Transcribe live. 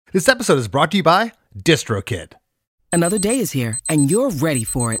This episode is brought to you by DistroKid. Another day is here, and you're ready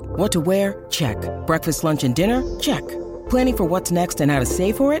for it. What to wear? Check. Breakfast, lunch, and dinner? Check. Planning for what's next and how to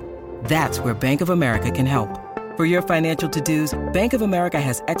save for it? That's where Bank of America can help. For your financial to-dos, Bank of America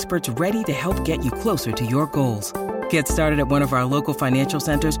has experts ready to help get you closer to your goals. Get started at one of our local financial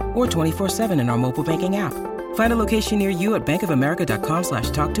centers or 24/7 in our mobile banking app. Find a location near you at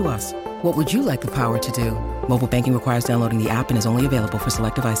bankofamerica.com/talktous. What would you like the power to do? Mobile banking requires downloading the app and is only available for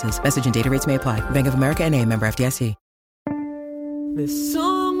select devices. Message and data rates may apply. Bank of America N.A., member FDIC. This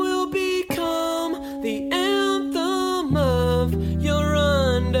song will become the anthem of your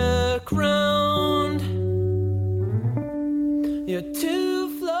underground. You're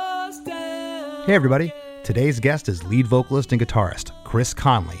 2 floors down. Hey everybody, today's guest is lead vocalist and guitarist Chris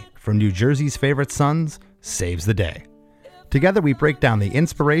Conley from New Jersey's Favorite Sons, Saves the Day. Together we break down the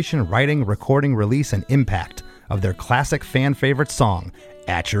inspiration, writing, recording, release, and impact of their classic fan favorite song,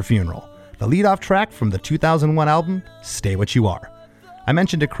 At Your Funeral, the lead-off track from the 2001 album, Stay What You Are. I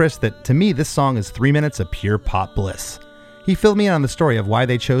mentioned to Chris that to me this song is 3 minutes of pure pop bliss. He filled me in on the story of why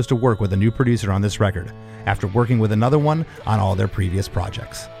they chose to work with a new producer on this record, after working with another one on all their previous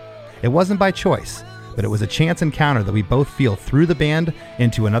projects. It wasn't by choice, but it was a chance encounter that we both feel threw the band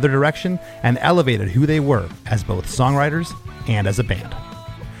into another direction and elevated who they were as both songwriters and as a band.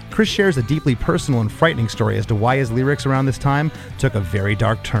 Chris shares a deeply personal and frightening story as to why his lyrics around this time took a very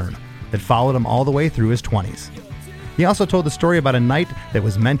dark turn that followed him all the way through his 20s. He also told the story about a night that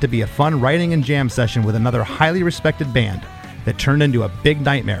was meant to be a fun writing and jam session with another highly respected band that turned into a big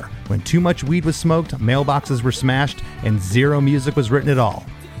nightmare when too much weed was smoked, mailboxes were smashed, and zero music was written at all.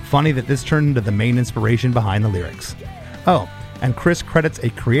 Funny that this turned into the main inspiration behind the lyrics. Oh, and Chris credits a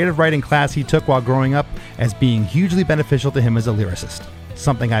creative writing class he took while growing up as being hugely beneficial to him as a lyricist.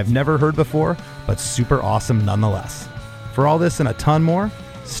 Something I've never heard before, but super awesome nonetheless. For all this and a ton more,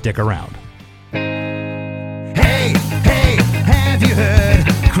 stick around. Hey, have you heard?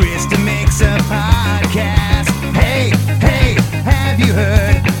 Krista makes a podcast. Hey, have you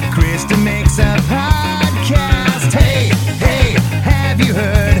heard? Krista makes a podcast. Hey, have you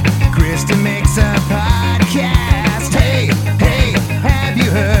heard? Krista makes a podcast. Hey, have you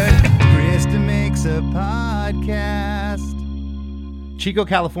heard? Krista makes a podcast. Chico,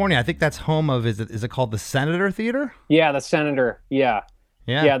 California, I think that's home of, is it called the Senator Theater? Yeah, the Senator. Yeah.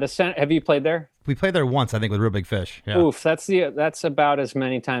 Yeah. Have you played there? We played there once, I think, with Real Big Fish. Yeah. Oof, that's about as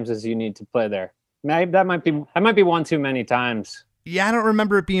many times as you need to play there. Maybe that might be one too many times. Yeah, I don't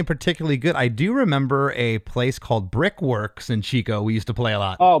remember it being particularly good. I do remember a place called Brickworks in Chico we used to play a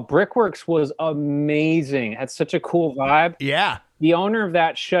lot. Oh, Brickworks was amazing. It had such a cool vibe. Yeah. The owner of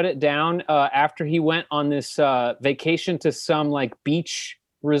that shut it down after he went on this vacation to some like beach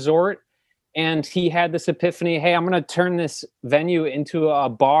resort. And he had this epiphany, hey, I'm going to turn this venue into a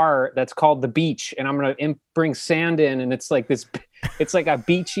bar that's called The Beach. And I'm going to bring sand in. And it's like a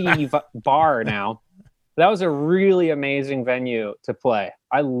beachy bar now. That was a really amazing venue to play.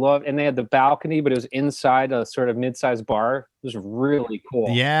 And they had the balcony, but it was inside a sort of mid-sized bar. It was really cool.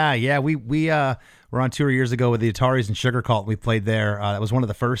 Yeah. We were on tour years ago with the Ataris and Sugar Cult. We played there. That was one of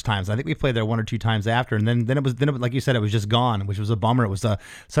the first times. I think we played there 1 or 2 times after, and then it was like you said, it was just gone, which was a bummer. It was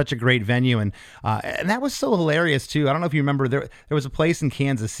such a great venue, and that was so hilarious too. I don't know if you remember, there was a place in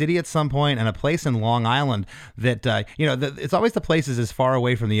Kansas City at some point, and a place in Long Island that it's always the places as far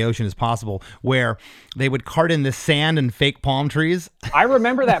away from the ocean as possible where they would cart in the sand and fake palm trees. I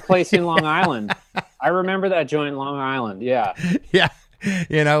remember that place in Long Island. I remember that joint in Long Island. Yeah. Yeah.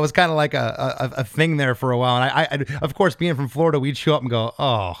 It was kind of like a thing there for a while. And I, of course, being from Florida, we'd show up and go,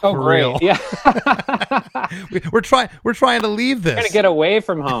 oh for great. Real. Yeah. we're trying to leave this. We're gonna get away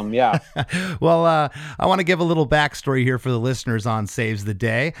from home. Yeah. Well, I want to give a little backstory here for the listeners on Saves the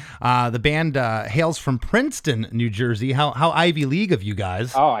Day. The band hails from Princeton, New Jersey. How Ivy League of you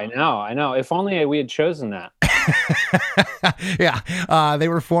guys? Oh, I know. If only we had chosen that. Yeah. They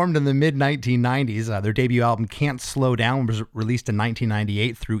were formed in the mid-1990s. Their debut album, Can't Slow Down, was released in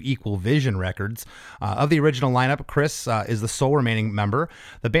 1998 through Equal Vision Records. Of the original lineup, Chris is the sole remaining member.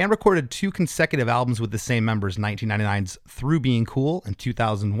 The band recorded 2 consecutive albums with the same members, 1999's Through Being Cool and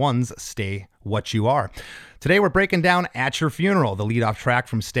 2001's Stay What You Are. Today we're breaking down At Your Funeral, the lead-off track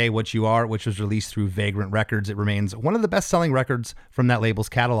from Stay What You Are, which was released through Vagrant Records. It remains one of the best-selling records from that label's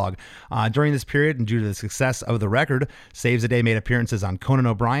catalog. During this period, and due to the success of the record, Saves the Day made appearances on Conan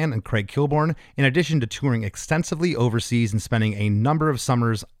O'Brien and Craig Kilborn, in addition to touring extensively overseas and spending a number of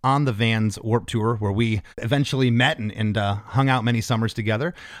summers on the Vans Warped Tour, where we eventually met and hung out many summers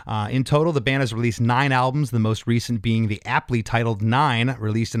together. In total, the band has released 9 albums, the most recent being the aptly titled 9,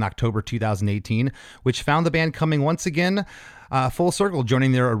 released in October 2018. 2018, which found the band coming once again full circle,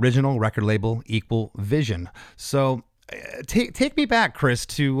 joining their original record label, Equal Vision. So take me back, Chris,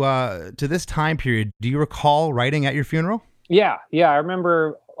 to this time period. Do you recall writing at your funeral? Yeah, I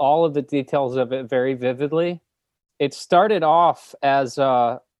remember all of the details of it very vividly. It started off as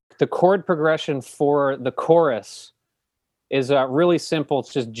the chord progression for the chorus is really simple.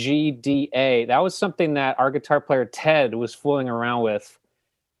 It's just G, D, A. That was something that our guitar player, Ted, was fooling around with.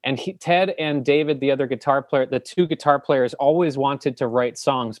 And Ted and David, the other guitar player, the two guitar players, always wanted to write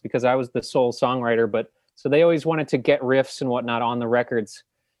songs because I was the sole songwriter. But so they always wanted to get riffs and whatnot on the records.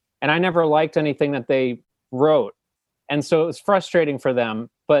 And I never liked anything that they wrote. And so it was frustrating for them.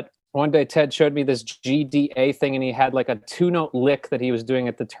 But one day Ted showed me this GDA thing, and he had like a 2-note lick that he was doing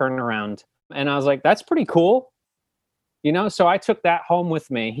at the turnaround. And I was like, that's pretty cool. You know, so I took that home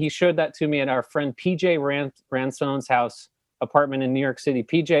with me. He showed that to me at our friend PJ Ransone's house apartment in New York City.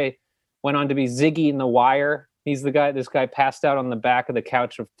 PJ went on to be Ziggy in The Wire. He's the guy, this guy passed out on the back of the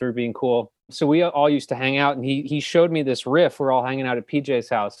couch through being cool. So we all used to hang out, and he showed me this riff. We're all hanging out at PJ's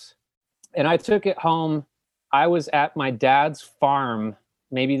house. And I took it home. I was at my dad's farm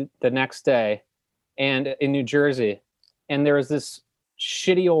maybe the next day and in New Jersey. And there was this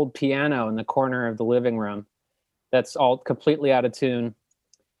shitty old piano in the corner of the living room that's all completely out of tune.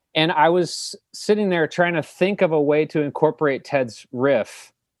 And I was sitting there trying to think of a way to incorporate Ted's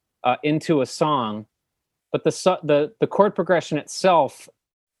riff into a song. But the chord progression itself,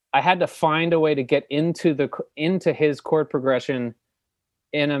 I had to find a way to get into his chord progression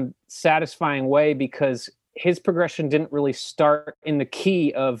in a satisfying way, because his progression didn't really start in the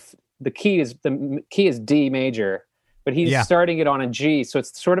key is D major, but he's starting it on a G. So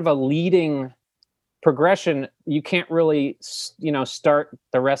it's sort of a leading progression. You can't really, start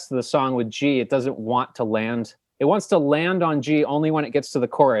the rest of the song with G. It doesn't want to land. It wants to land on G only when it gets to the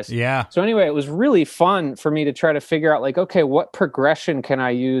chorus. Yeah. So anyway, it was really fun for me to try to figure out, like, okay, what progression can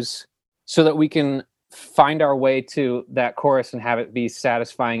I use so that we can find our way to that chorus and have it be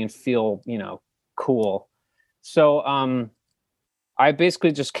satisfying and feel, cool. So I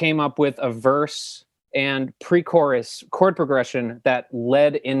basically just came up with a verse and pre-chorus chord progression that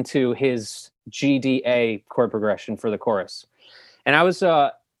led into his GDA chord progression for the chorus. And I was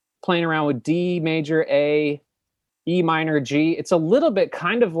playing around with D major, A, E minor, G. It's a little bit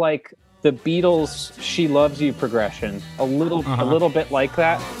kind of like the Beatles' She Loves You progression. A little bit like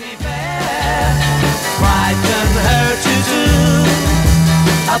that. Frighten her too soon.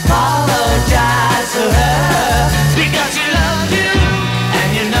 Apologize to her because she loves you,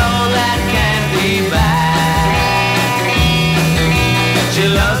 and you know that can't be bad. She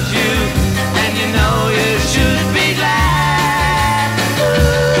loves you, and you know you should be glad.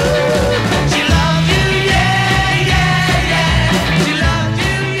 Ooh, she loves you, yeah. She loves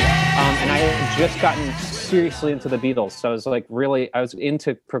you, yeah. And I had just gotten seriously into the Beatles, so I was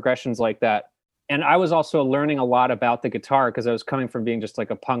into progressions like that. And I was also learning a lot about the guitar because I was coming from being just like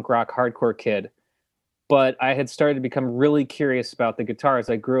a punk rock hardcore kid. But I had started to become really curious about the guitar as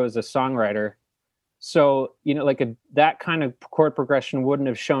I grew as a songwriter. So, that kind of chord progression wouldn't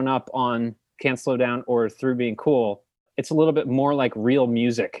have shown up on Can't Slow Down or Through Being Cool. It's a little bit more like real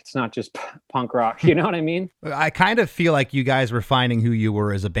music. It's not just punk rock. You know what I mean? I kind of feel like you guys were finding who you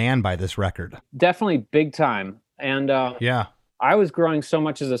were as a band by this record. Definitely big time. And yeah. I was growing so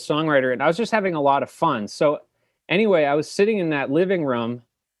much as a songwriter, and I was just having a lot of fun. So anyway, I was sitting in that living room,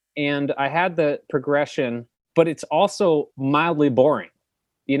 and I had the progression, but it's also mildly boring.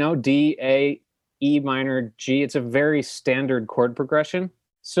 D, A, E minor, G. It's a very standard chord progression.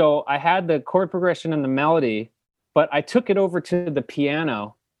 So I had the chord progression and the melody, but I took it over to the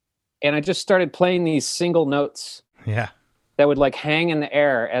piano, and I just started playing these single notes. Yeah. That would like hang in the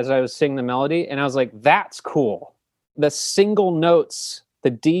air as I was singing the melody. And I was like, that's cool. The single notes, the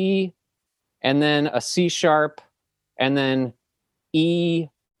D, and then a C sharp, and then E.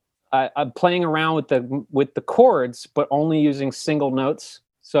 I'm playing around with the chords, but only using single notes.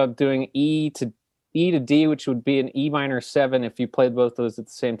 So I'm doing E to D, which would be an E minor 7 if you played both those at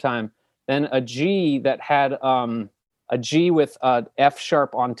the same time. Then a G that had a G with a F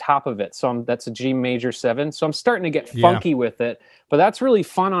sharp on top of it. So that's a G major 7. So I'm starting to get funky with it. But that's really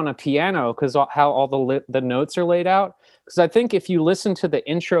fun on a piano because how all the notes are laid out. Because I think if you listen to the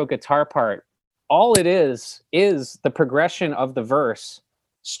intro guitar part, all it is the progression of the verse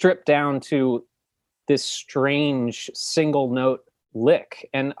stripped down to this strange single note lick.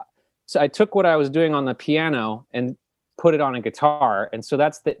 And so I took what I was doing on the piano and put it on a guitar. And so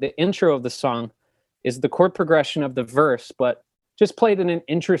that's the intro of the song is the chord progression of the verse, but just played in an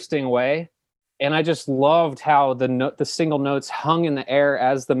interesting way. And I just loved how the single notes hung in the air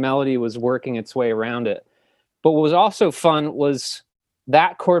as the melody was working its way around it. But what was also fun was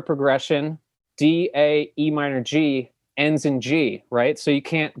that chord progression, D, A, E minor, G, ends in G, right? So you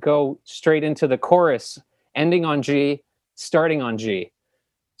can't go straight into the chorus ending on G, starting on G.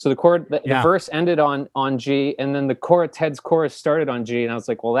 So the verse ended on G, and then the chorus, Ted's chorus started on G, and I was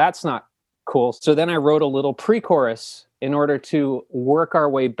like, well, that's not cool. So then I wrote a little pre-chorus in order to work our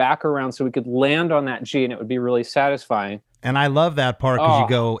way back around so we could land on that G, and it would be really satisfying. And I love that part because you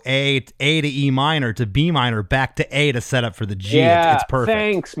go A to E minor to B minor back to A to set up for the G. Yeah, it's perfect.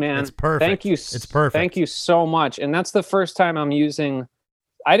 Thanks, man. It's perfect. Thank you. It's perfect. Thank you so much. And that's the first time I'm using.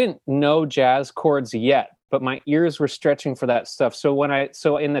 I didn't know jazz chords yet, but my ears were stretching for that stuff. So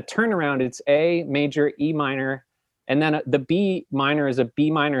in the turnaround, it's A major, E minor, and then the B minor is a B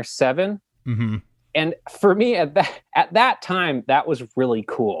minor 7. Mm-hmm. And for me at that time, that was really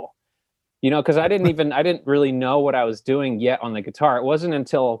cool. Because I didn't really know what I was doing yet on the guitar. It wasn't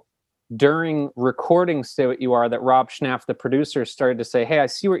until during recording Stay What You Are that Rob Schnaff, the producer, started to say, hey, I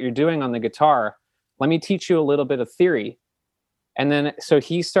see what you're doing on the guitar. Let me teach you a little bit of theory. And then, so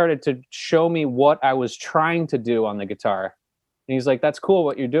he started to show me what I was trying to do on the guitar. And he's like, that's cool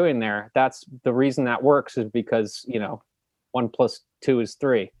what you're doing there. That's the reason that works is because, 1 + 2 is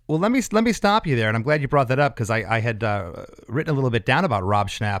 3. Well, let me stop you there, and I'm glad you brought that up because I had written a little bit down about Rob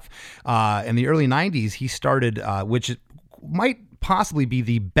Schnaff. In the early 90s, he started, which might possibly be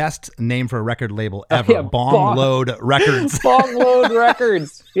the best name for a record label ever, Bong Load Records. Bong Load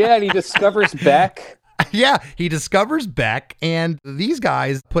Records. Yeah, and he discovers Beck. Yeah, he discovers Beck, and these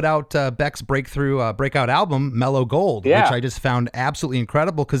guys put out Beck's breakout album, Mellow Gold, which I just found absolutely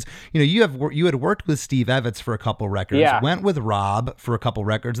incredible because you had worked with Steve Evans for a couple records, went with Rob for a couple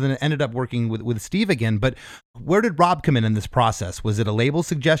records, and then ended up working with Steve again. But where did Rob come in this process? Was it a label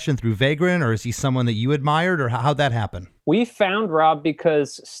suggestion through Vagrant, or is he someone that you admired, or how'd that happen? We found Rob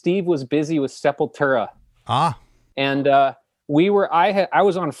because Steve was busy with Sepultura. And I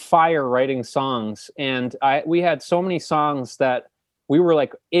was on fire writing songs, and we had so many songs that we were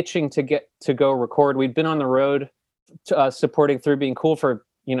like itching to get to go record. We'd been on the road supporting Through Being Cool for,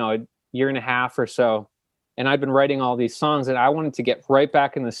 a year and a half or so. And I'd been writing all these songs, and I wanted to get right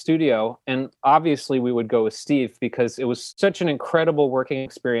back in the studio. And obviously we would go with Steve because it was such an incredible working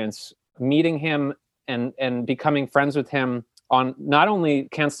experience meeting him and becoming friends with him on not only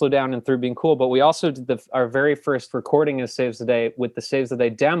Can't Slow Down and Through Being Cool, but we also did our very first recording of Saves the Day with the Saves the Day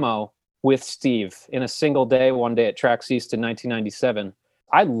demo with Steve in a single day, one day at Trax East in 1997.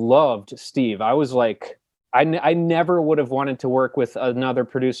 I loved Steve. I was like, I never would have wanted to work with another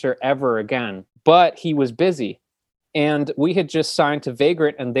producer ever again, but he was busy. And we had just signed to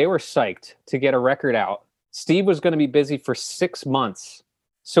Vagrant, and they were psyched to get a record out. Steve was going to be busy for 6 months.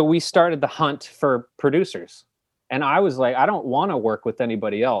 So we started the hunt for producers. And I was like, I don't want to work with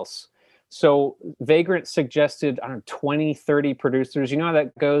anybody else. So Vagrant suggested, 20, 30 producers. You know how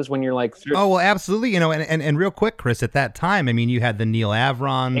that goes when you're like... Oh, well, absolutely. And real quick, Chris, at that time, you had the Neil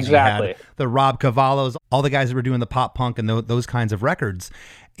Avrons, exactly. You had the Rob Cavallos, all the guys that were doing the pop punk and those kinds of records.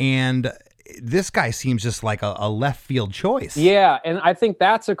 And this guy seems just like a left field choice. Yeah, and I think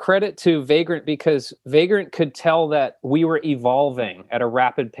that's a credit to Vagrant because Vagrant could tell that we were evolving at a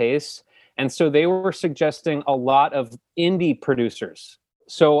rapid pace. And so they were suggesting a lot of indie producers.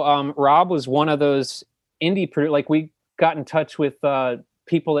 So Rob was one of those indie producers. Like we got in touch with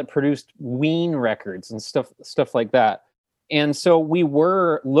people that produced Ween records and stuff like that. And so we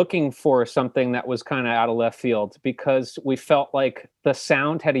were looking for something that was kind of out of left field because we felt like the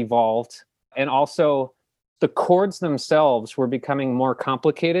sound had evolved. And also the chords themselves were becoming more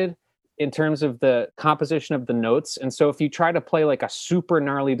complicated in terms of the composition of the notes. And so if you try to play like a super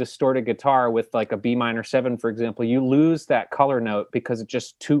gnarly distorted guitar with like a B minor 7, for example, you lose that color note because it's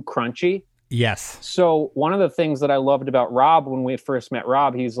just too crunchy. Yes. So one of the things that I loved about Rob when we first met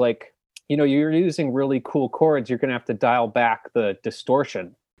Rob, he's like, you're using really cool chords. You're going to have to dial back the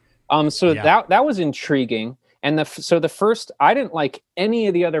distortion. That was intriguing. And the first, I didn't like any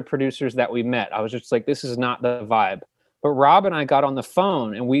of the other producers that we met. I was just like, this is not the vibe. But Rob and I got on the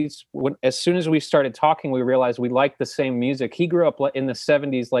phone, and as soon as we started talking, we realized we liked the same music. He grew up in the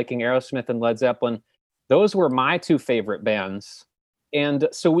 70s liking Aerosmith and Led Zeppelin. Those were my two favorite bands. And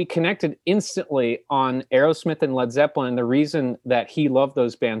so we connected instantly on Aerosmith and Led Zeppelin. And the reason that he loved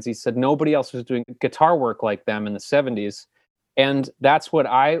those bands, he said nobody else was doing guitar work like them in the 70s. And that's what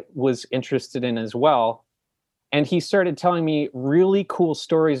I was interested in as well. And he started telling me really cool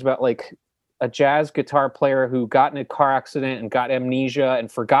stories about like a jazz guitar player who got in a car accident and got amnesia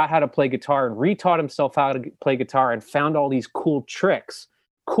and forgot how to play guitar and retaught himself how to play guitar and found all these cool tricks,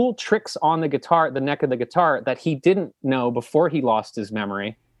 cool tricks on the guitar, the neck of the guitar, that he didn't know before he lost his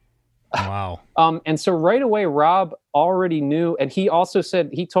memory. Wow. And so right away, Rob already knew, and he also said,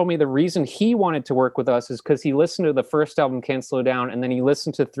 he told me the reason he wanted to work with us is because he listened to the first album, Can't Slow Down, and then he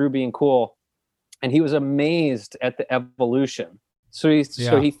listened to Through Being Cool, and he was amazed at the evolution. So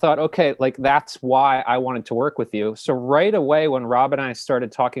he thought, okay, like that's why I wanted to work with you. So right away, when Rob and I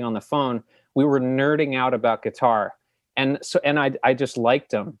started talking on the phone, we were nerding out about guitar. And I just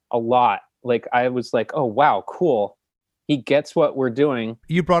liked him a lot. Like I was like, oh wow, cool. He gets what we're doing.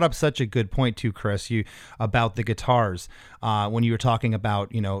 You brought up such a good point too, Chris, about the guitars when you were talking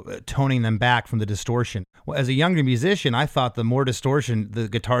about, toning them back from the distortion. Well, as a younger musician, I thought the more distortion, the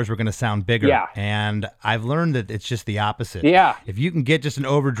guitars were going to sound bigger. Yeah. And I've learned that it's just the opposite. Yeah. If you can get just an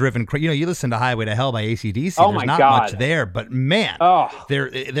overdriven, you listen to Highway to Hell by AC/DC, Oh there's my not God. much there, but man,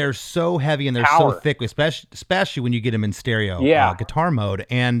 they're so heavy and they're Power. so thick, especially when you get them in stereo guitar mode.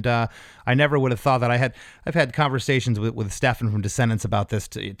 And I never would have thought that. I've had conversations with Stefan from Descendants about this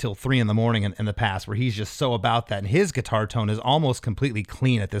till 3 a.m. in the past, where he's just so about that, and his guitar tone is almost completely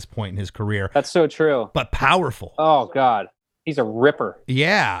clean at this point in his career. That's so true. But powerful. Oh God, he's a ripper.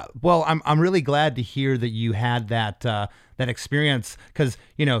 Yeah. Well, I'm really glad to hear that you had that experience, because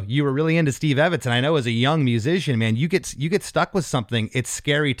you were really into Steve Evans, and I know as a young musician, man, you get stuck with something, it's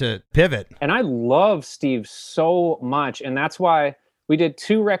scary to pivot. And I love Steve so much, and that's why we did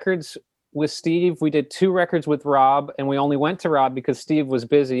 2 records with Steve. We did 2 records with Rob, and we only went to Rob because Steve was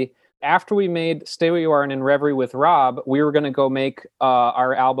busy. After we made Stay Where You Are and In Reverie with Rob, we were going to go make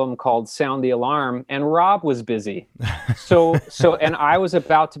our album called Sound the Alarm, and Rob was busy. So and I was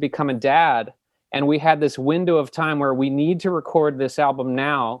about to become a dad, and we had this window of time where we need to record this album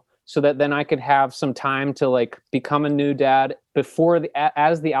now so that then I could have some time to like become a new dad before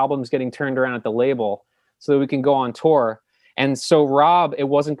as the album's getting turned around at the label so that we can go on tour. And so Rob, it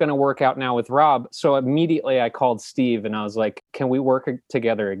wasn't going to work out now with Rob. So immediately I called Steve and I was like, can we work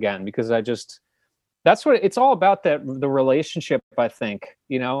together again? Because that's what it's all about, the relationship, I think,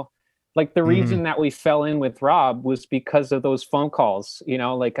 like the reason that we fell in with Rob was because of those phone calls,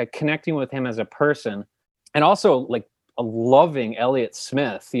 like connecting with him as a person, and also like loving Elliott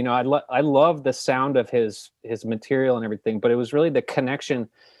Smith. I love the sound of his material and everything, but it was really the connection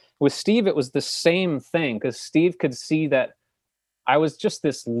with Steve. It was the same thing, because Steve could see that I was just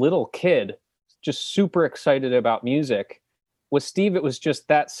this little kid, just super excited about music. With Steve, it was just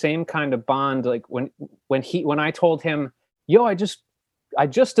that same kind of bond. Like when I told him, yo, I just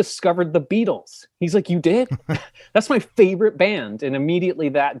discovered the Beatles. He's like, you did? That's my favorite band. And immediately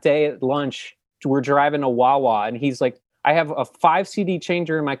that day at lunch, we're driving to Wawa, and he's like, I have a 5 CD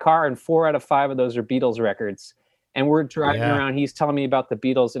changer in my car, and 4 out of 5 of those are Beatles records. And we're driving around, he's telling me about the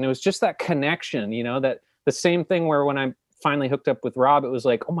Beatles. And it was just that connection, that the same thing where when I finally hooked up with Rob, it was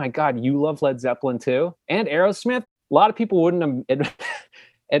like, oh my God, you love Led Zeppelin too? And Aerosmith? A lot of people wouldn't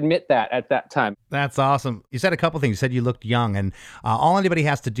admit that at that time. That's awesome. You said a couple things. You said you looked young, and all anybody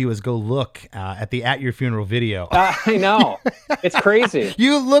has to do is go look at the At Your Funeral video. I know. It's crazy.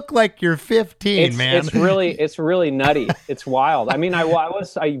 You look like you're 15, man. It's really nutty. It's wild. I mean, I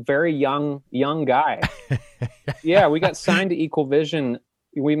was a very young guy. Yeah, we got signed to Equal Vision.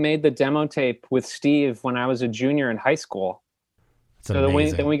 We made the demo tape with Steve when I was a junior in high school. Then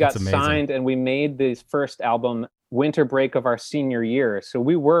we got signed, and we made the first album winter break of our senior year. So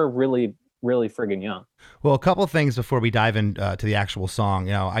we were really, really friggin' young. Well, a couple of things before we dive into the actual song.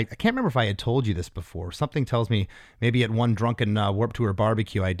 I can't remember if I had told you this before. Something tells me maybe at one drunken Warped Tour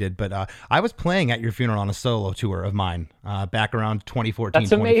barbecue I did, but I was playing At Your Funeral on a solo tour of mine back around 2014,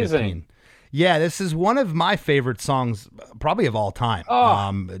 That's amazing. 2015. Yeah, this is one of my favorite songs, probably of all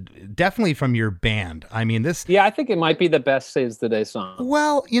time. Definitely from your band. I mean, this. Yeah, I think it might be the best Saves the Day song.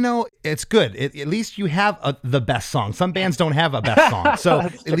 Well, it's good. At least you have the best song. Some bands don't have a best song, so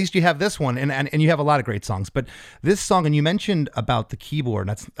at least you have this one, and you have a lot of great songs. But this song, and you mentioned about the keyboard,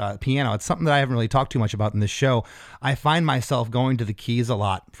 and that's piano. It's something that I haven't really talked too much about in this show. I find myself going to the keys a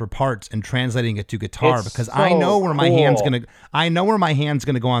lot for parts and translating it to guitar because I know where my hand's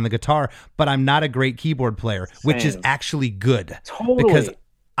gonna go on the guitar. But I'm not a great keyboard player, which is actually good. Totally. Because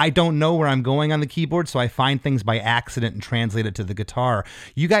I don't know where I'm going on the keyboard, so I find things by accident and translate it to the guitar.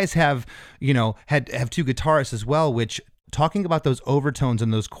 You guys have, have 2 guitarists as well, which, talking about those overtones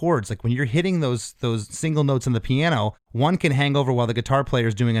and those chords, like when you're hitting those single notes on the piano, one can hang over while the guitar player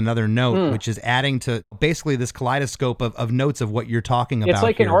is doing another note, which is adding to basically this kaleidoscope of notes of what you're talking about. It's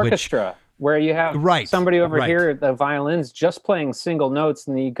like an orchestra. Where you have somebody over here, the violins just playing single notes,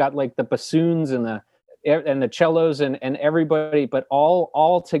 and you got like the bassoons and the cellos and everybody, but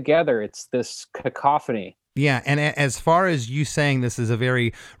all together, it's this cacophony. Yeah, and as far as you saying this is a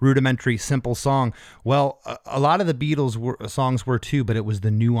very rudimentary, simple song, well, a lot of the Beatles songs were too, but it was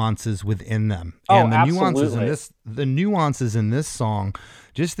the nuances within them, Oh, and absolutely. the nuances in this song,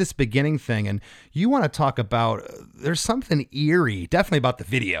 just this beginning thing, and you want to talk about. There's something eerie, definitely about the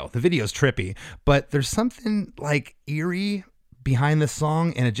video. The video's trippy, but there's something like eerie behind the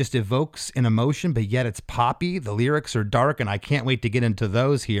song, and it just evokes an emotion, but yet it's poppy. The lyrics are dark, and I can't wait to get into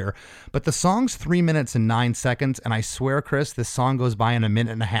those here. But the song's 3 minutes and 9 seconds, and I swear, Chris, this song goes by in a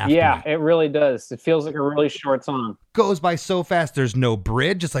minute and a half. Yeah, it really does. It feels like a really short song. Goes by so fast. There's no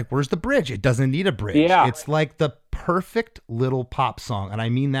bridge. It's like, where's the bridge? It doesn't need a bridge. Yeah. It's like the perfect little pop song, and I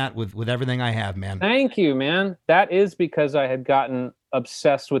mean that with everything I have, man. Thank you, man. That is because I had gotten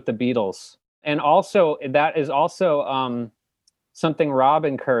obsessed with the Beatles. And also, that is also something Rob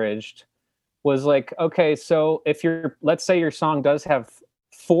encouraged, was like, okay, so if let's say your song does have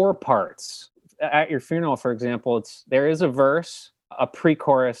 4 parts. At your funeral, for example, there is a verse, a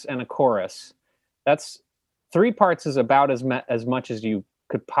pre-chorus, and a chorus. That's 3 parts is about as much as you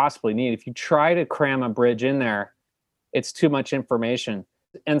could possibly need. If you try to cram a bridge in there, it's too much information.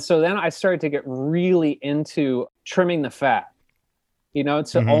 And so then I started to get really into trimming the fat,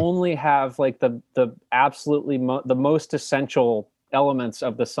 to only have like the absolutely the most essential elements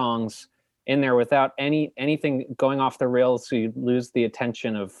of the songs in there without anything going off the rails, so you lose the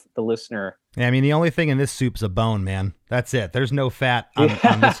attention of the listener. Yeah, I mean, the only thing in this soup's a bone, man. That's it. There's no fat on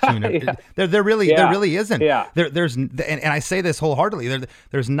this tune. Yeah. There really isn't. Yeah. There's and I say this wholeheartedly.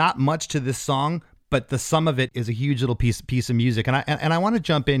 There's not much to this song, but the sum of it is a huge little piece of music. And I want to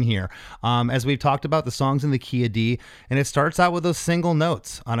jump in here. As we've talked about, the song's in the key of D, and it starts out with those single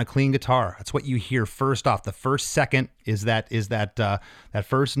notes on a clean guitar. That's what you hear first off. The first second is that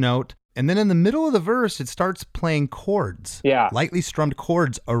first note. And then in the middle of the verse, it starts playing chords, lightly strummed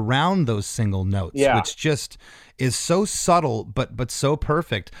chords around those single notes, which just is so subtle, but so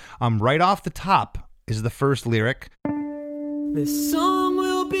perfect. Right off the top is the first lyric. This song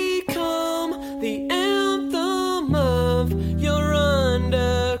will become the anthem of your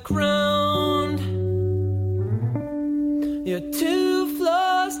underground. You're 2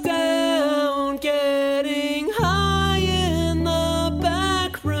 floors down, getting high in the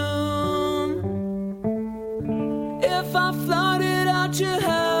back room. If I flooded out your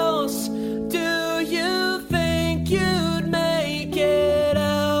house, do you think you'd make it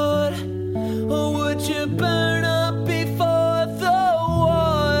out? Or would you burn up before the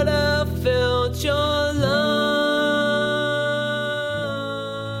water filled your lungs?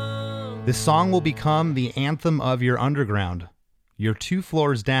 This song will become the anthem of your underground. You're 2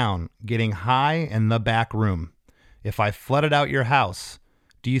 floors down, getting high in the back room. If I flooded out your house,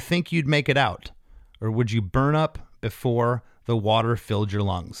 do you think you'd make it out? Or would you burn up before the water filled your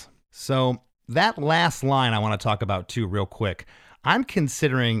lungs? So that last line I want to talk about too real quick. I'm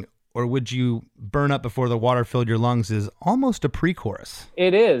considering, or would you burn up before the water filled your lungs, is almost a pre-chorus.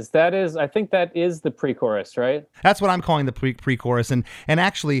 It is. I think that is the pre-chorus, right? That's what I'm calling the pre-chorus. And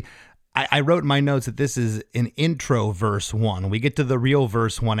actually, I wrote in my notes that this is an intro verse 1. We get to the real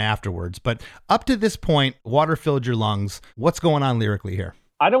verse 1 afterwards. But up to this point, water filled your lungs. What's going on lyrically here?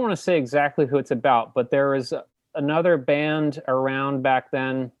 I don't want to say exactly who it's about, but there was another band around back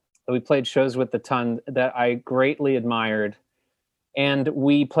then that we played shows with a ton that I greatly admired. And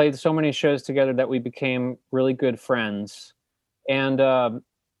we played so many shows together that we became really good friends. And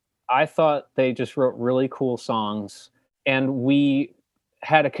I thought they just wrote really cool songs. And we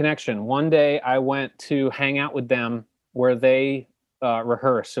had a connection. One day I went to hang out with them where they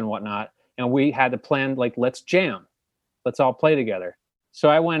rehearse and whatnot. And we had to plan, like, let's jam. Let's all play together. So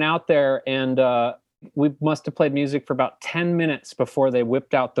I went out there and we must have played music for about 10 minutes before they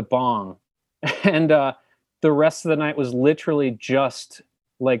whipped out the bong. And the rest of the night was literally just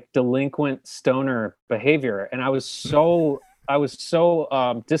like delinquent stoner behavior. And I was so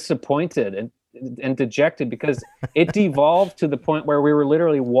disappointed and dejected because it devolved to the point where we were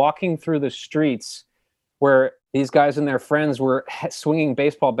literally walking through the streets where these guys and their friends were swinging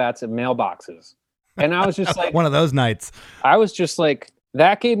baseball bats at mailboxes. And I was just like, one of those nights. I was just like,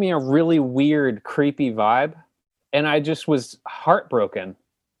 that gave me a really weird, creepy vibe. And I just was heartbroken,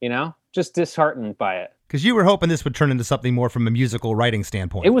 just disheartened by it. Because you were hoping this would turn into something more from a musical writing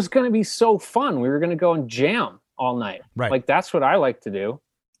standpoint. It was going to be so fun. We were going to go and jam all night. Right. Like, that's what I like to do.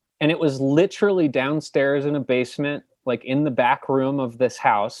 And it was literally downstairs in a basement, like in the back room of this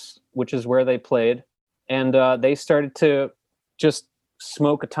house, which is where they played. And they started to just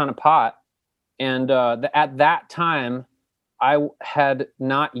smoke a ton of pot. And at that time, I had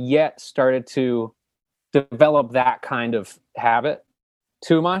not yet started to develop that kind of habit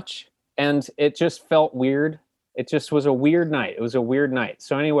too much. and it just felt weird. It just was a weird night. It was a weird night.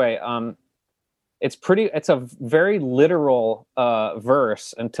 So anyway, it's a very literal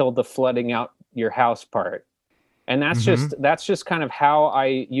verse until the flooding out your house part. And that's just kind of how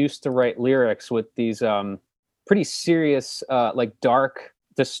I used to write lyrics, with these pretty serious, like dark,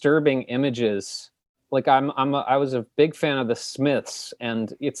 disturbing images. Like I was a big fan of the Smiths,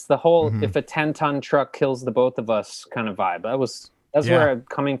 and it's the whole if a 10-ton truck kills the both of us kind of vibe. That's where I'm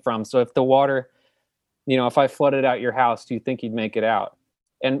coming from. So if the water, if I flooded out your house, do you think you'd make it out?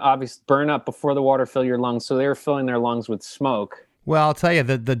 And obviously burn up before the water fill your lungs. So they were filling their lungs with smoke. Well, I'll tell you,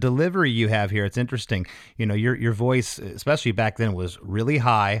 the delivery you have here, it's interesting. Your voice, especially back then, was really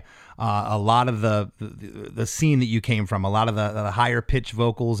high. A lot of the scene that you came from, a lot of the higher pitched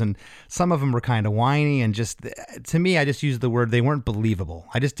vocals, and some of them were kind of whiny, and just, to me, I just used the word, they weren't believable.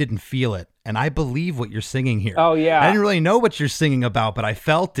 I just didn't feel it. And I believe what you're singing here. Oh, yeah. I didn't really know what you're singing about, but I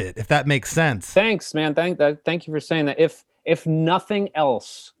felt it, if that makes sense. Thanks, man. Thank you for saying that. If nothing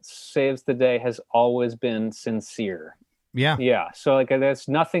else, Saves the Day has always been sincere. Yeah. So like there's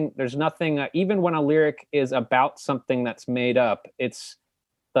nothing, even when a lyric is about something that's made up, it's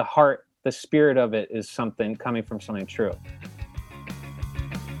the heart, the spirit of it is something coming from something true.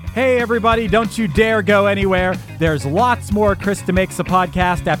 Hey everybody, don't you dare go anywhere. There's lots more Chris DeMakes a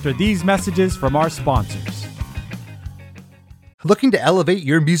Podcast after these messages from our sponsors. Looking to elevate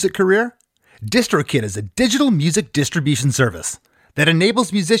your music career? DistroKid is a digital music distribution service that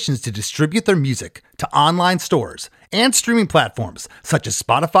enables musicians to distribute their music to online stores and streaming platforms such as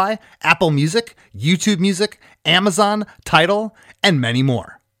Spotify, Apple Music, YouTube Music, Amazon, Tidal, and many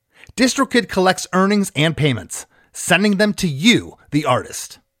more. DistroKid collects earnings and payments, sending them to you, the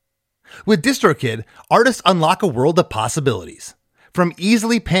artist. With DistroKid, artists unlock a world of possibilities. From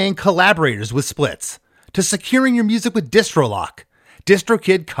easily paying collaborators with splits to securing your music with DistroLock,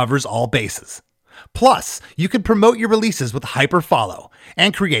 DistroKid covers all bases. Plus, you can promote your releases with Hyperfollow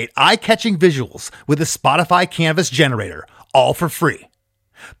and create eye-catching visuals with the Spotify Canvas generator, all for free.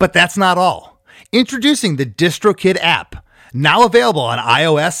 But that's not all. Introducing the DistroKid app, now available on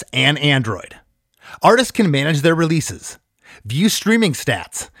iOS and Android. Artists can manage their releases, view streaming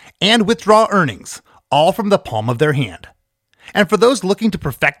stats, and withdraw earnings, all from the palm of their hand. And for those looking to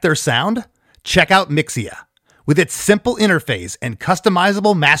perfect their sound, check out Mixia. With its simple interface and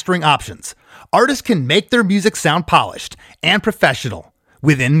customizable mastering options, artists can make their music sound polished and professional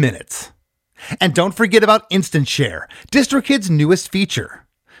within minutes. And don't forget about Instant Share, DistroKid's newest feature.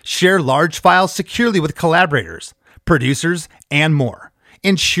 Share large files securely with collaborators, producers, and more,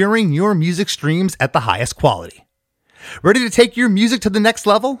 ensuring your music streams at the highest quality. Ready to take your music to the next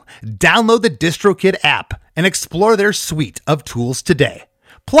level? Download the DistroKid app and explore their suite of tools today.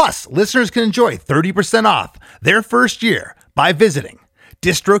 Plus, listeners can enjoy 30% off their first year by visiting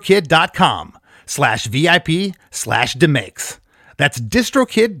distrokid.com/VIP/DeMakes. That's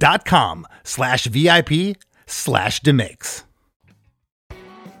distrokid.com/VIP/DeMakes.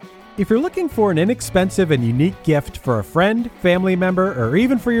 If you're looking for an inexpensive and unique gift for a friend, family member, or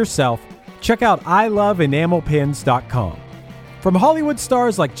even for yourself, check out iloveenamelpins.com. From Hollywood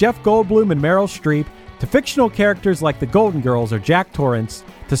stars like Jeff Goldblum and Meryl Streep, to fictional characters like the Golden Girls or Jack Torrance,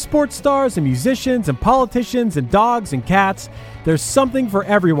 to sports stars and musicians and politicians and dogs and cats, there's something for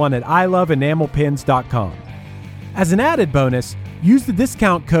everyone at iloveenamelpins.com. As an added bonus, use the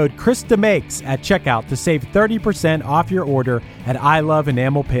discount code ChrisDeMakes at checkout to save 30% off your order at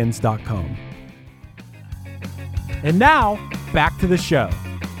iloveenamelpins.com. And now, back to the show.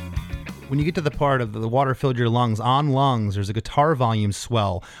 When you get to the part of the water filled your lungs, on lungs, there's a guitar volume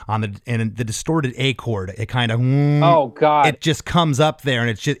swell and the distorted A chord. It kind of, oh God, it just comes up there,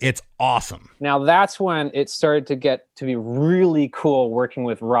 and it's awesome. Now that's when it started to get to be really cool working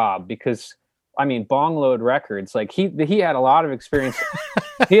with Rob, because I mean, Bong Load Records, like he had a lot of experience.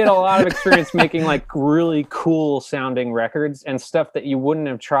 He had a lot of experience making like really cool sounding records and stuff that you wouldn't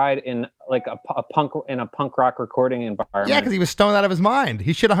have tried in like a punk rock recording environment. Yeah, because he was stoned out of his mind.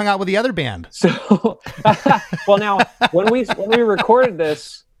 He should have hung out with the other band. So, well, now when we recorded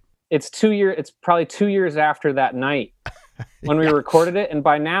this, it's probably 2 years after that night when we recorded it, and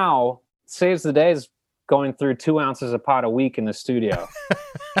by now, Saves the Day is going through 2 ounces of pot a week in the studio.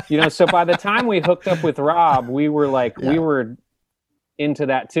 So by the time we hooked up with Rob, we were like, we were into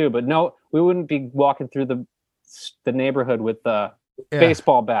that too, but no, we wouldn't be walking through the neighborhood with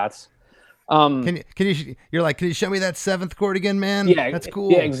baseball bats. Can you show me that 7th chord again, man? Yeah, that's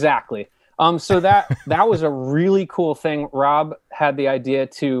cool. Yeah, exactly. So that was a really cool thing. Rob had the idea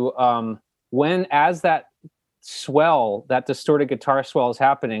to, as that swell, that distorted guitar swell is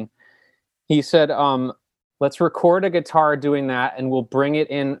happening, he said, let's record a guitar doing that, and we'll bring it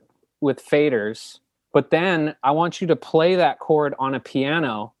in with faders, but then I want you to play that chord on a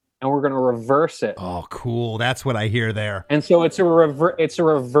piano, and we're going to reverse it. Oh, cool. That's what I hear there. And so it's a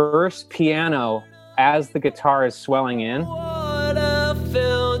reverse piano as the guitar is swelling in. What I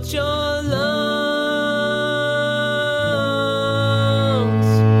felt your lungs.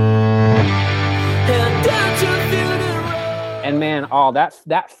 And don't you feel the And man,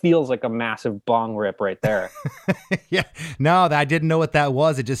 that feels like a massive bong rip right there. Yeah. No, I didn't know what that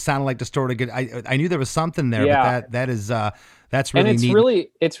was. It just sounded like distorted good. I knew there was something there, Yeah. but that's really And it's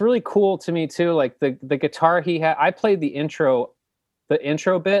neat. it's really cool to me too. Like the guitar he had, I played the intro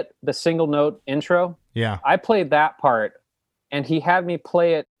bit, the single note intro. Yeah. I played that part, and he had me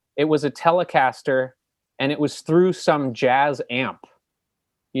play it. It was a Telecaster, and it was through some jazz amp.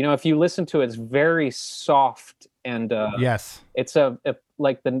 You know, if you listen to it, it's very soft, and Yes. it's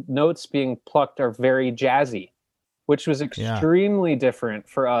like the notes being plucked are very jazzy, which was extremely different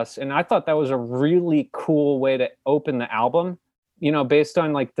for us. And I thought that was a really cool way to open the album, you know, based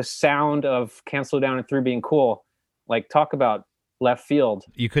on like the sound of Can't Slow Down and Through being cool. Like, talk about left field.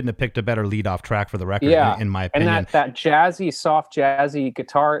 You couldn't have picked a better lead off track for the record, Yeah. in my opinion. And that jazzy, soft jazzy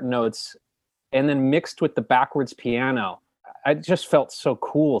guitar notes, and then mixed with the backwards piano. I just felt so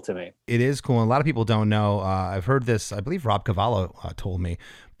cool to me. It is cool. And a lot of people don't know. I've heard this, I believe Rob Cavallo told me.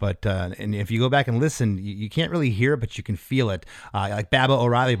 But and if you go back and listen, you can't really hear it, but you can feel it. Like Baba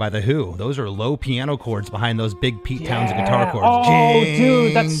O'Reilly by The Who. Those are low piano chords behind those big Pete Townsend guitar chords. Oh, Jing,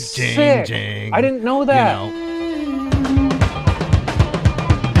 dude, that's jing, sick. jing. I didn't know that. You know,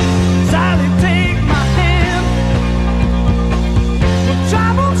 Sally, take my hand. We'll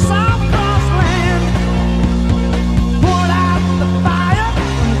travel some cross land. Put out the fire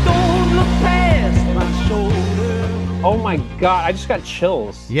and don't look past my shoulder. Oh my God, I just got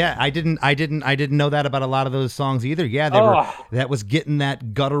chills. yeah, I didn't know that about a lot of those songs either. Yeah, that was getting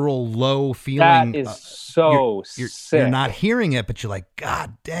that guttural low feeling. That is so you're sick. not hearing it, but you're like,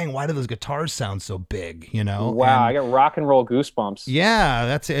 God dang, why do those guitars sound so big? You know? Wow, And- I got rock and roll goosebumps.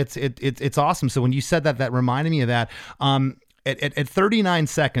 yeah, it's awesome. So when you said that reminded me of that. At 39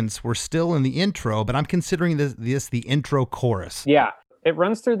 seconds, we're still in the intro, but I'm considering this the intro chorus. Yeah, it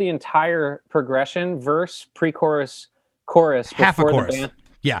runs through the entire progression, verse, pre-chorus, chorus, Half a before chorus. the band.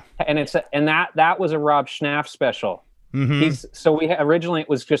 Yeah. And that was a Rob Schnaff special. Mm-hmm. Originally it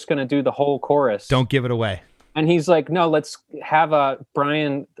was just going to do the whole chorus. Don't give it away. And he's like, no, let's have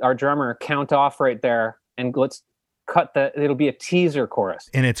Brian, our drummer, count off right there, and let's cut it'll be a teaser chorus.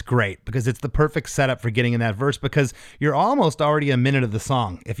 And it's great because it's the perfect setup for getting in that verse, because you're almost already a minute of the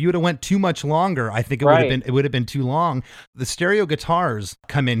song. If you would have went too much longer, I think it would have been too long. The stereo guitars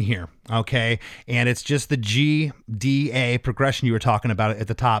come in here, okay? And it's just the G, D, A progression you were talking about at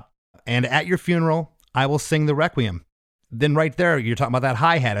the top. And at your funeral, I will sing the Requiem. Then right there, you're talking about that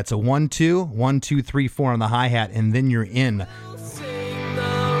hi-hat. It's a 1, 2, 1, 2, 3, 4 on the hi-hat, and then you're in. Sing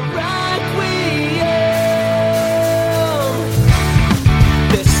the requiem.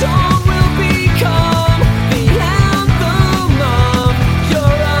 This song will become the anthem of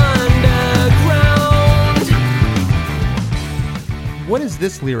your underground. What is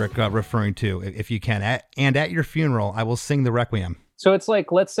this lyric referring to, if you can? And at your funeral, I will sing the Requiem. So it's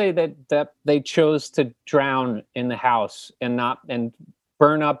like, let's say that they chose to drown in the house and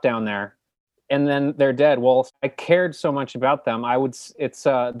burn up down there, and then they're dead. Well, I cared so much about them. It's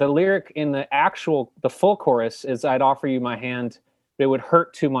the lyric in the full chorus is, I'd offer you my hand, but it would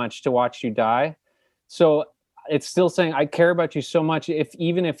hurt too much to watch you die. So it's still saying, I care about you so much.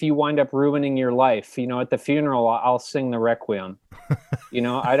 Even if you wind up ruining your life, you know, at the funeral, I'll sing the Requiem. You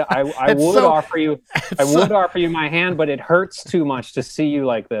know, I would offer you my hand, but it hurts too much to see you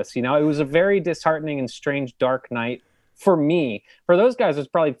like this. You know, it was a very disheartening and strange dark night for me. For those guys, it's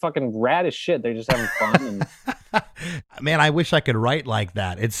probably fucking rad as shit. They're just having fun. And Man, I wish I could write like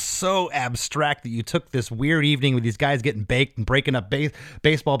that. It's so abstract that you took this weird evening with these guys getting baked and breaking up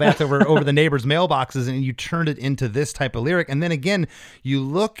baseball bats over the neighbors' mailboxes, and you turned it into this type of lyric. And then again, you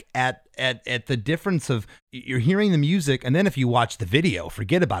look at the difference of, you're hearing the music, and then if you watch the video,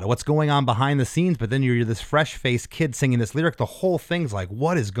 forget about it, what's going on behind the scenes, but then you're this fresh-faced kid singing this lyric. The whole thing's like,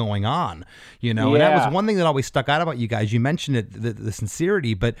 what is going on? You know, and that was one thing that always stuck out about you guys. You mentioned it, the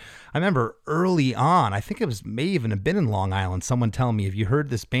sincerity, but I remember early on, I think it was may even have been in Long Island, someone telling me, if you heard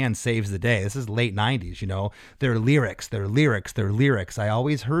this band Saves the Day, this is late 90s, you know, their lyrics. I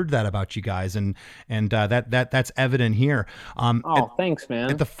always heard that about you guys, and that's evident here. Thanks,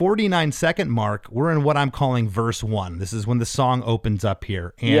 man. At the 49-second mark, we're in what I'm calling verse 1. This is when the song opens up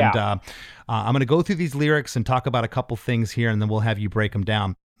here. And I'm going to go through these lyrics and talk about a couple things here, and then we'll have you break them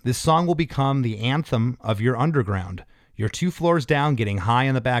down. This song will become the anthem of your underground. You're 2 floors down, getting high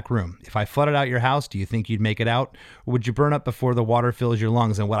in the back room. If I flooded out your house, do you think you'd make it out? Or would you burn up before the water fills your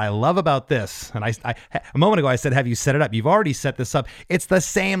lungs? And what I love about this, and I a moment ago I said, have you set it up? You've already set this up. It's the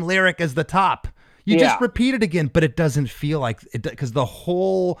same lyric as the top. You just repeat it again, but it doesn't feel like it, because the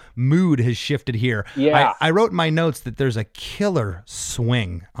whole mood has shifted here. Yeah. I wrote in my notes that there's a killer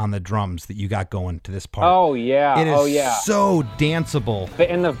swing on the drums that you got going to this part. Oh, yeah. It is so danceable.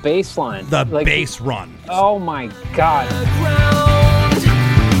 And the bass line. The bass run. Oh, my God.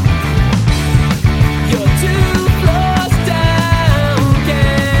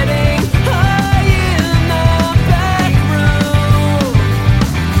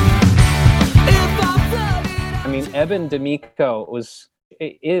 Eben D'Amico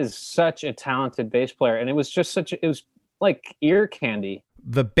is such a talented bass player, and it was like ear candy.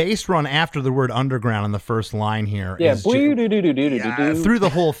 The bass run after the word underground in the first line here is through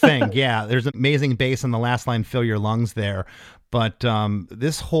the whole thing. Yeah, there's amazing bass in the last line, fill your lungs there. But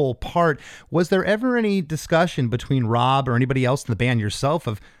this whole part, was there ever any discussion between Rob or anybody else in the band, yourself,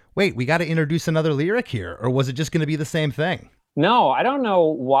 of, wait, we got to introduce another lyric here? Or was it just going to be the same thing? No, I don't know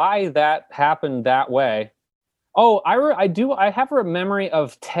why that happened that way. Oh, I have a memory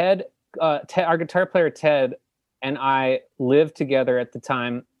of Ted, our guitar player Ted, and I lived together at the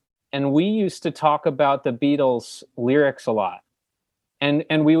time, and we used to talk about the Beatles lyrics a lot, and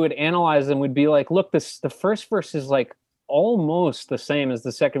we would analyze them. We'd be like, look, the first verse is like almost the same as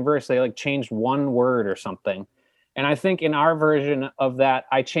the second verse. They like changed one word or something, and I think in our version of that,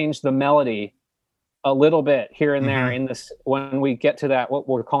 I changed the melody a little bit here and there in this when we get to that what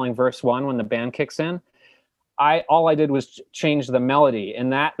we're calling verse 1 when the band kicks in. All I did was change the melody,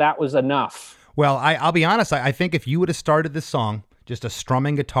 and that was enough. Well, I'll be honest. I think if you would have started this song, just a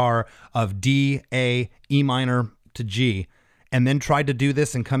strumming guitar of D, A, E minor to G, and then tried to do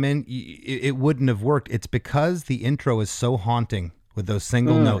this and come in, it wouldn't have worked. It's because the intro is so haunting with those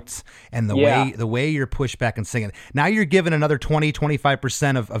single notes and the way you're pushed back and singing. Now you're given another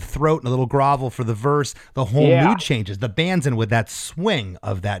 20-25% of throat and a little grovel for the verse. The whole mood changes. The band's in with that swing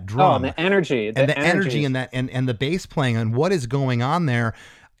of that drum. Oh, and the energy. And the energy and that and the bass playing and what is going on there.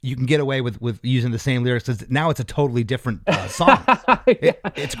 You can get away with using the same lyrics. Now it's a totally different song.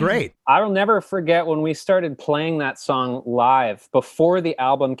 It's great. I will never forget when we started playing that song live before the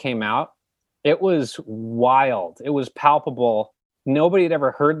album came out. It was wild. It was palpable. Nobody had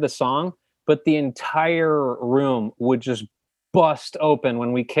ever heard the song, but the entire room would just bust open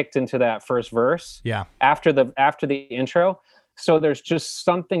when we kicked into that first verse. Yeah. After the intro. So there's just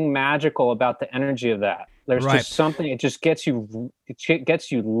something magical about the energy of that. There's just something, it just gets you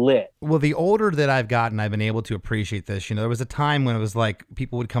lit. Well, the older that I've gotten, I've been able to appreciate this. You know, there was a time when it was like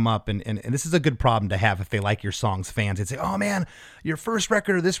people would come up and this is a good problem to have if they like your songs, fans. They'd say, oh man, your first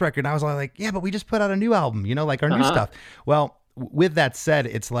record or this record. And I was like, yeah, but we just put out a new album, you know, like our new stuff. Well, with that said,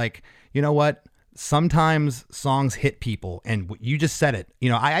 it's like, you know what? Sometimes songs hit people, and you just said it. You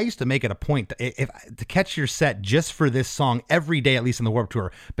know, I used to make it a point to catch your set just for this song every day, at least in the Warped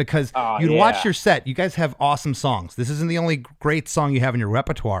Tour, because you'd watch your set. You guys have awesome songs. This isn't the only great song you have in your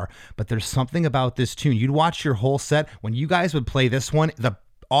repertoire, but there's something about this tune. You'd watch your whole set. When you guys would play this one, the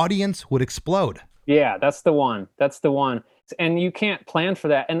audience would explode. Yeah, that's the one. That's the one. And you can't plan for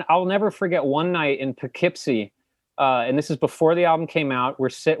that. And I'll never forget one night in Poughkeepsie. And this is before the album came out.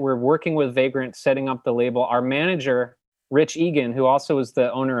 We're working with Vagrant, setting up the label. Our manager, Rich Egan, who also is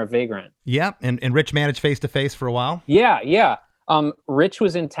the owner of Vagrant. Yeah, and Rich managed Face to Face for a while. Yeah. Rich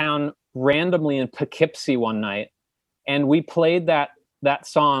was in town randomly in Poughkeepsie one night, and we played that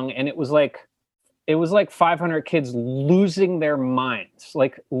song, and it was like 500 kids losing their minds.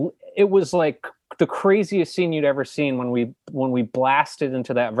 Like it was like the craziest scene you'd ever seen when we blasted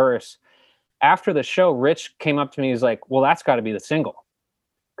into that verse. After the show, Rich came up to me. He's like, well, that's got to be the single.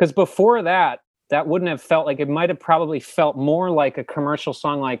 Because before that wouldn't have felt like, it might have probably felt more like a commercial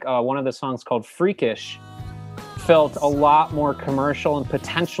song, like one of the songs called Freakish felt a lot more commercial and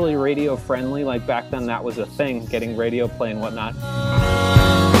potentially radio friendly. Like back then that was a thing, getting radio play and whatnot.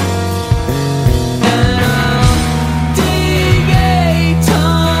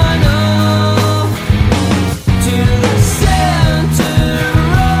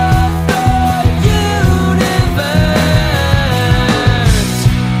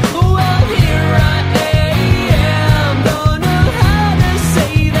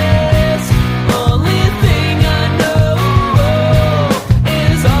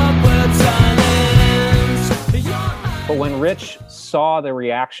 Rich saw the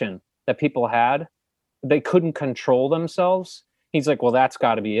reaction that people had. They couldn't control themselves. He's like, well, that's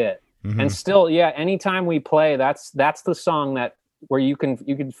got to be it. Mm-hmm. And still, anytime we play, that's the song where you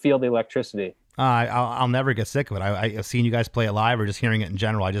can feel the electricity. I'll never get sick of it. I've seen you guys play it live or just hearing it in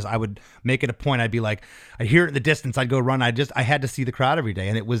general. I would make it a point. I'd be like, I hear it in the distance. I'd go run. I had to see the crowd every day,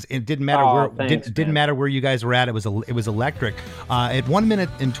 and it didn't matter didn't matter where you guys were at. It was electric. At 1 minute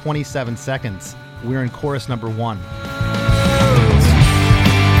and 27 seconds, we're in chorus number 1.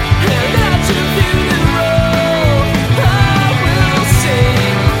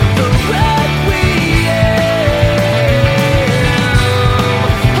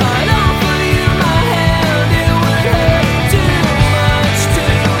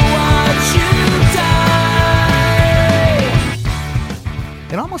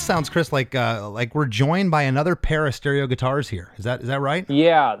 It almost sounds, Chris, like we're joined by another pair of stereo guitars here. Is that right?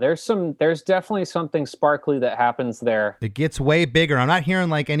 Yeah, there's definitely something sparkly that happens there. It gets way bigger. I'm not hearing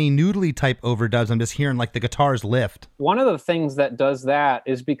like any noodly type overdubs. I'm just hearing like the guitars lift. One of the things that does that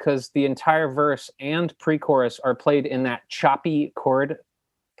is because the entire verse and pre-chorus are played in that choppy chord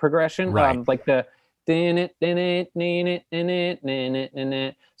progression, right? Like the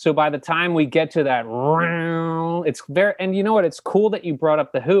so by the time we get to that, it's very, and you know what? It's cool that you brought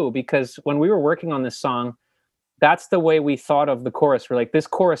up The Who, because when we were working on this song, that's the way we thought of the chorus. We're like, this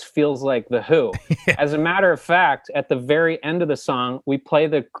chorus feels like The Who. Yeah. As a matter of fact, at the very end of the song, we play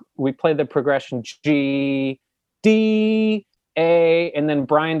the progression G, D, A, and then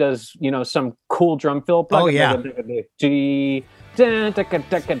Brian does, some cool drum fill. Oh yeah. G. We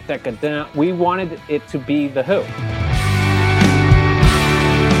wanted it to be The Who.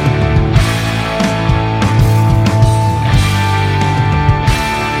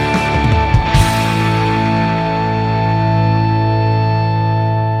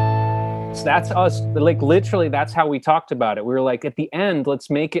 So that's us, like literally that's how we talked about it. We were like, at the end, let's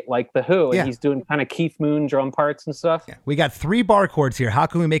make it like The Who. And he's doing kind of Keith Moon drum parts and stuff. Yeah. We got 3 bar chords here. How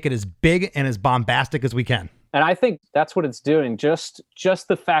can we make it as big and as bombastic as we can? And I think that's what it's doing. Just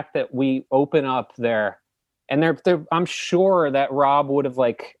the fact that we open up there, and I'm sure that Rob would have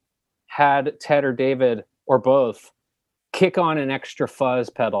like had Ted or David or both kick on an extra fuzz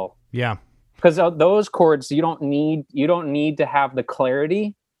pedal. Yeah, because those chords you don't need to have the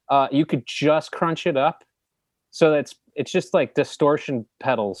clarity. You could just crunch it up, so it's just like distortion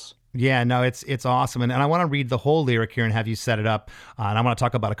pedals. Yeah, no, it's awesome. And I want to read the whole lyric here and have you set it up. And I want to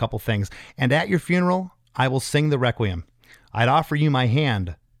talk about a couple things. And at your funeral, I will sing the Requiem. I'd offer you my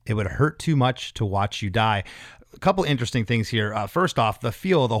hand. It would hurt too much to watch you die. A couple interesting things here. First off, the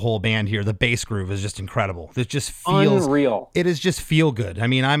feel of the whole band here, the bass groove is just incredible. It just feels unreal. It is just feel good. I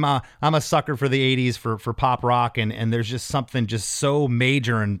mean, I'm a sucker for the 80s for pop rock, and there's just something just so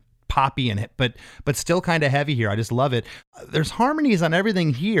major and poppy and but still kind of heavy here. I just love it. There's harmonies on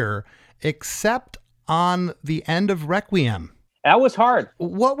everything here except on the end of Requiem. That was hard.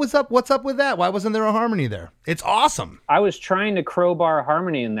 What's up with that? Why wasn't there a harmony there? It's awesome. I was trying to crowbar a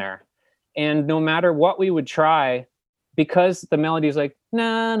harmony in there, and no matter what we would try, because the melody is like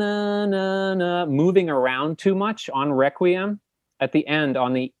na na na na, moving around too much on Requiem at the end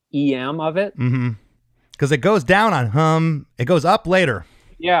on the EM of it. Mm-hmm. Because it goes down on hum, it goes up later.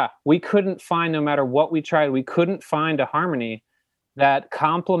 Yeah, we couldn't find, no matter what we tried, we couldn't find a harmony that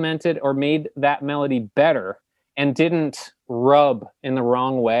complemented or made that melody better and didn't rub in the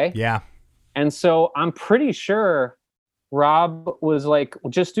wrong way. Yeah. And so I'm pretty sure Rob was like,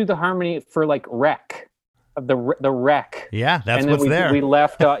 well, just do the harmony for like wreck, the wreck. Yeah, that's what's there. We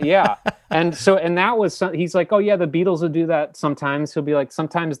left, yeah. and that was, he's like, oh yeah, the Beatles will do that sometimes. He'll be like,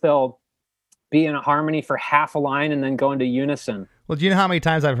 sometimes they'll be in a harmony for half a line and then go into unison. Well, do you know how many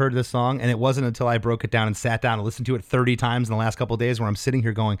times I've heard this song? And it wasn't until I broke it down and sat down and listened to it 30 times in the last couple of days where I'm sitting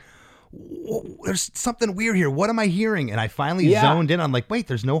here going, there's something weird here. What am I hearing? And I finally zoned in. I'm like, wait,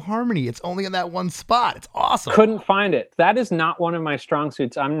 there's no harmony. It's only in that one spot. It's awesome. Couldn't find it. That is not one of my strong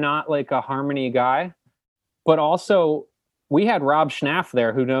suits. I'm not like a harmony guy. But also, we had Rob Schnaff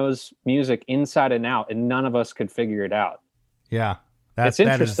there who knows music inside and out, and none of us could figure it out. Yeah. It's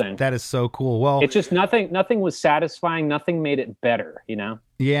interesting. That is so cool. Well, it's just nothing was satisfying. Nothing made it better, you know?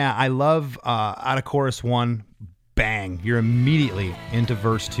 Yeah, I love out of chorus 1, bang, you're immediately into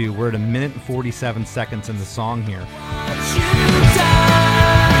verse 2. We're at 1 minute and 47 seconds in the song here.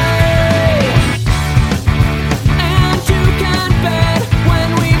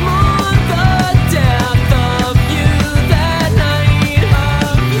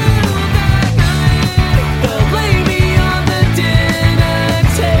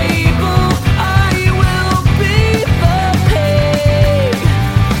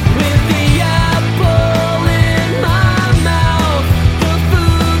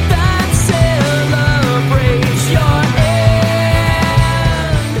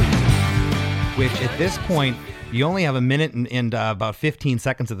 this point, you only have a minute and about 15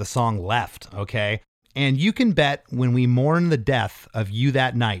 seconds of the song left, okay? And you can bet when we mourn the death of you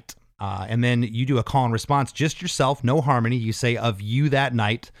that night, and then you do a call and response, just yourself, no harmony. You say of you that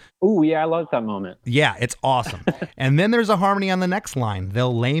night. Ooh, yeah, I love that moment. Yeah, it's awesome. And then there's a harmony on the next line.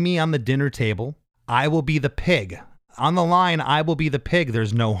 They'll lay me on the dinner table. I will be the pig. On the line, I will be the pig,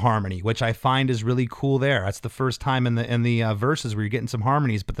 there's no harmony, which I find is really cool there. That's the first time in the verses where you're getting some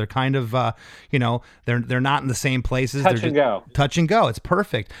harmonies, but they're kind of, they're not in the same places. Touch and go. Touch and go. It's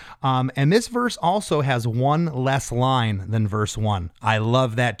perfect. And this verse also has one less line than verse 1. I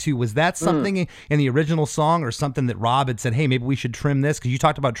love that too. Was that something in the original song or something that Rob had said, hey, maybe we should trim this? Because you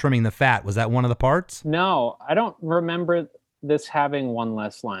talked about trimming the fat. Was that one of the parts? No, I don't remember this having one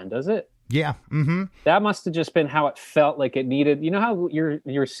less line, does it? Yeah. Mm-hmm. That must have just been how it felt like it needed. You know how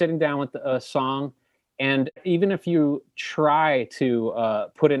you're sitting down with a song, and even if you try to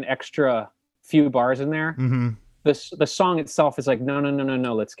put an extra few bars in there, the song itself is like, no,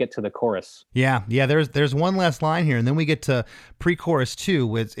 let's get to the chorus. Yeah. There's one last line here, and then we get to pre-chorus 2,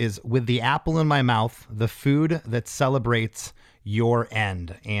 which is with the apple in my mouth, the food that celebrates your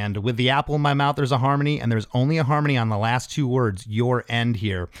end. And with the apple in my mouth, there's a harmony, and there's only a harmony on the last 2 words, your end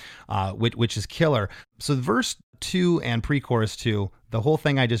here, which is killer. So verse 2 and pre-chorus 2, the whole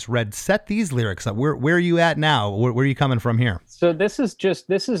thing I just read, set these lyrics up. Where are you at now? Where are you coming from here? So this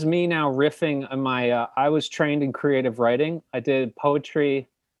is me now riffing on my, I was trained in creative writing. I did poetry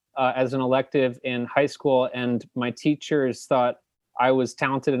as an elective in high school, and my teachers thought I was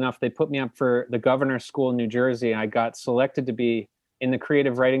talented enough. They put me up for the governor's school in New Jersey. I got selected to be in the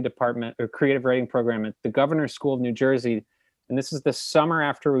creative writing department or creative writing program at the governor's school of New Jersey. And this is the summer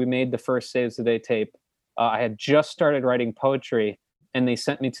after we made the first Saves the Day tape. I had just started writing poetry, and they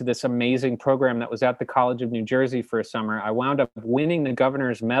sent me to this amazing program that was at the College of New Jersey for a summer. I wound up winning the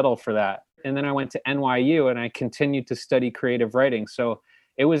governor's medal for that. And then I went to NYU and I continued to study creative writing. So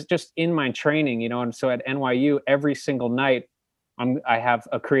it was just in my training, and so at NYU every single night, I have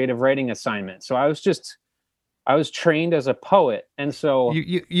a creative writing assignment. So I was trained as a poet. And so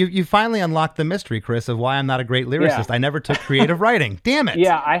you finally unlocked the mystery, Chris, of why I'm not a great lyricist. Yeah. I never took creative writing. Damn it.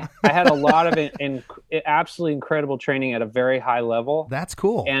 Yeah. I had a lot of absolutely incredible training at a very high level. That's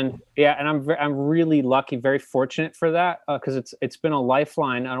cool. And I'm really lucky, very fortunate for that. Cause it's been a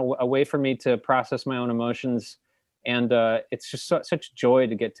lifeline, a way for me to process my own emotions. And it's just such joy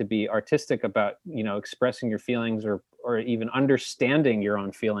to get to be artistic about, expressing your feelings or even understanding your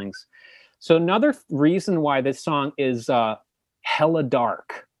own feelings. So another reason why this song is hella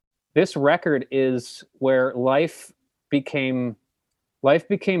dark. This record is where life became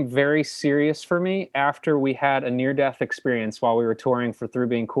very serious for me after we had a near-death experience while we were touring for Through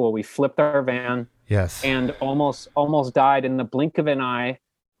Being Cool. We flipped our van. Yes. And almost died in the blink of an eye.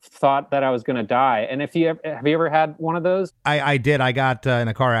 Thought that I was going to die. And have you ever had one of those? I did. I got in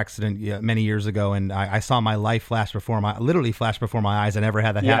a car accident many years ago, and I saw my life literally flash before my eyes. I never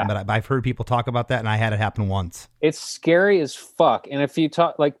had that happen, but I've heard people talk about that, and I had it happen once. It's scary as fuck. And if you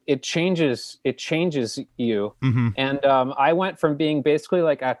talk, like, it changes you. Mm-hmm. And I went from being basically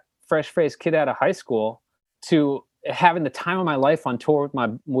like a fresh-faced kid out of high school to having the time of my life on tour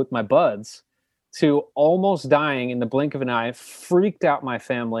with my buds, to almost dying in the blink of an eye, freaked out my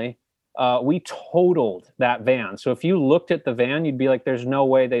family. We totaled that van. So if you looked at the van, you'd be like, there's no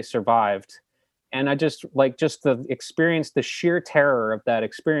way they survived. And I just the experience, the sheer terror of that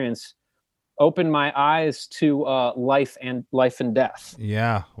experience opened my eyes to life and death.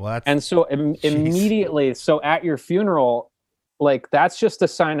 Yeah. Well, and so immediately, so at your funeral, like, that's just a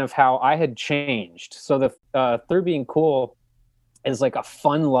sign of how I had changed. So the Through Being Cool is like a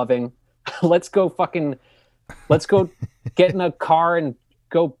fun-loving, let's go get in a car and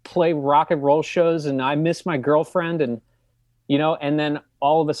go play rock and roll shows, and I miss my girlfriend, and and then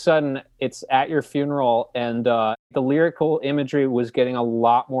all of a sudden it's at your funeral, and the lyrical imagery was getting a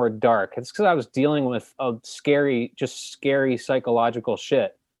lot more dark. It's because I was dealing with scary psychological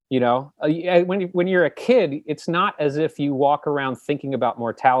shit. When you're a kid, it's not as if you walk around thinking about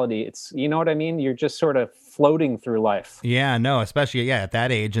mortality. It's, you know what I mean? You're just sort of floating through life. Yeah, no, especially at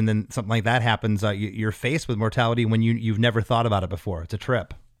that age, and then something like that happens. You're faced with mortality when you've never thought about it before. It's a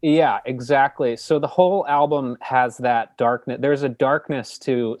trip. Yeah, exactly. So the whole album has that darkness. There's a darkness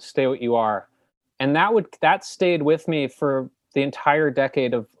to Stay What You Are, and that stayed with me for the entire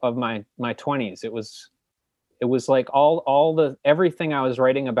decade of my 20s. It was like everything I was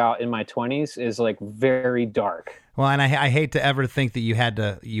writing about in my 20s is like very dark. Well, and I hate to ever think that you had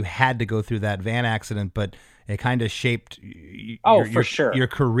to go through that van accident, but it kind of shaped your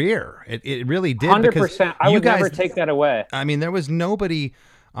career. It really did. 100%. I would never take that away. I mean, there was nobody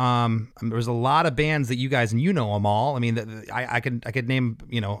There's a lot of bands that you guys, and you know them all. I mean, I could name,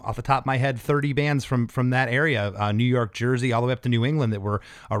 off the top of my head, 30 bands from that area, New York, Jersey, all the way up to New England, that were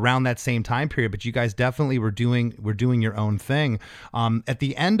around that same time period. But you guys definitely were doing your own thing. At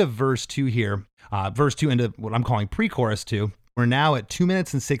the end of verse 2 here, verse 2 into what I'm calling pre-chorus 2. We're now at 2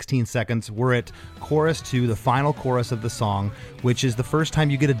 minutes and 16 seconds. We're at chorus 2, the final chorus of the song, which is the first time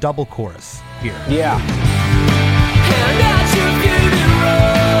you get a double chorus here. Yeah. And at your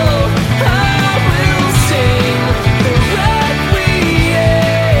funeral, I will sing the requiem.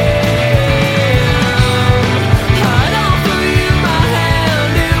 I'd offer you my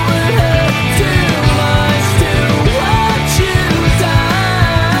hand, it would hurt too much to watch you die.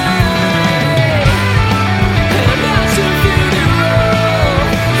 And at your funeral,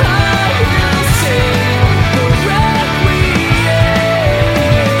 I will sing the requiem.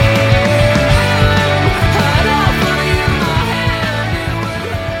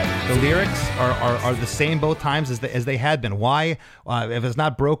 The lyrics are the same both times as they had been. Why, if it's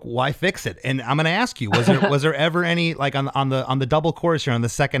not broke, why fix it? And I'm going to ask you, was there ever any, like on the double chorus here on the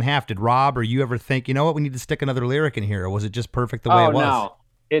second half, did Rob or you ever think, you know what, we need to stick another lyric in here, or was it just perfect the way it was? No,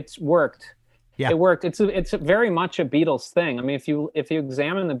 it's worked. Yeah. It worked. It's very much a Beatles thing. I mean, if you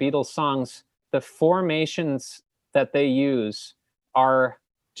examine the Beatles songs, the formations that they use are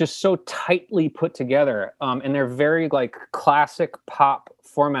just so tightly put together, and they're very like classic pop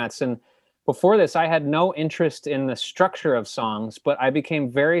formats. And before this, I had no interest in the structure of songs, but I became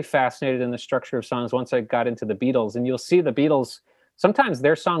very fascinated in the structure of songs once I got into the Beatles. And you'll see the Beatles, sometimes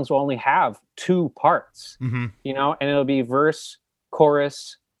their songs will only have 2 parts, and it'll be verse,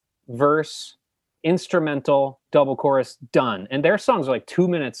 chorus, verse, instrumental, double chorus, done. And their songs are like 2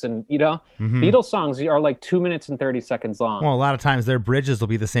 minutes, and Beatles songs are like 2 minutes and 30 seconds long. Well, a lot of times their bridges will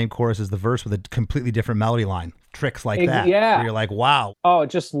be the same chorus as the verse with a completely different melody line. Tricks like that. Yeah. Where you're like, wow. Oh,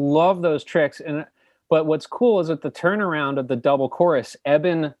 just love those tricks. But what's cool is at the turnaround of the double chorus,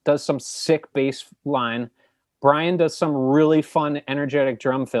 Eben does some sick bass line. Brian does some really fun, energetic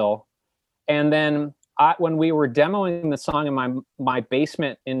drum fill. And then when we were demoing the song in my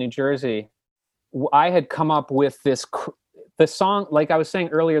basement in New Jersey, I had come up with the song, like I was saying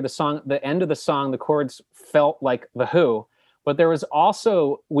earlier, the end of the song, the chords felt like The Who, but there was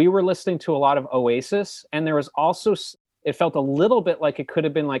also, we were listening to a lot of Oasis, and there was also, it felt a little bit like it could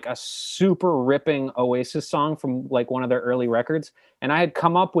have been like a super ripping Oasis song from like one of their early records. And I had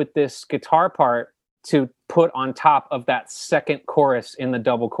come up with this guitar part to put on top of that second chorus in the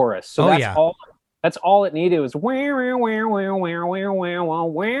double chorus. So that's all it needed was that's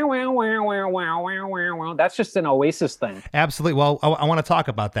just an Oasis thing. Absolutely. Well, I want to talk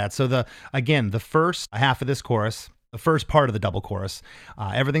about that. So the first half of this chorus, the first part of the double chorus,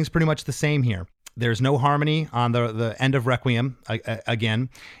 everything's pretty much the same here. There's no harmony on the end of Requiem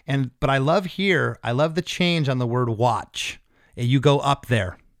again. But I love the change on the word watch. You go up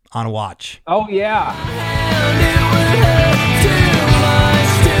there on watch. Oh yeah.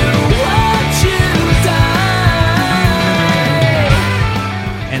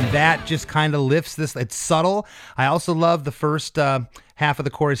 And that just kind of lifts this. It's subtle. I also love the first half of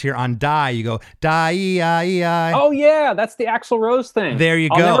the chorus here on Die. You go, die. Oh, yeah. That's the Axl Rose thing. There you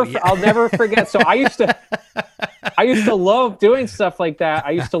go. I'll never forget. So I used to love doing stuff like that.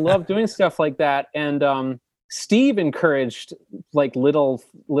 And Steve encouraged like little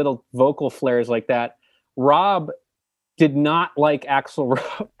vocal flares like that. Rob did not like Axl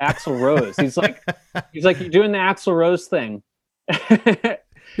Rose. He's like, you're doing the Axl Rose thing.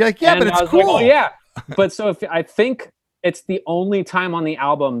 You're like, yeah, but it's cool. Like, oh, yeah. But so I think it's the only time on the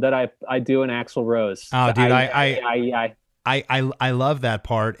album that I do an Axl Rose. Oh, dude, I love that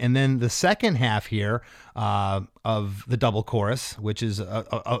part. And then the second half here of the double chorus, which is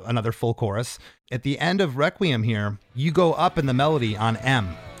another full chorus. At the end of Requiem here, you go up in the melody on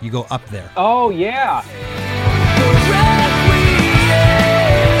M. You go up there. Oh, yeah.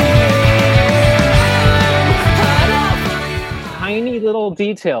 Tiny little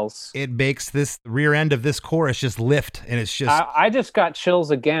details. It makes this rear end of this chorus just lift, and it's just... I just got chills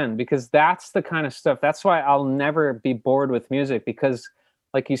again, because that's the kind of stuff, that's why I'll never be bored with music, because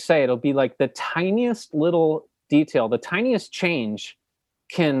like you say, it'll be like the tiniest little detail, the tiniest change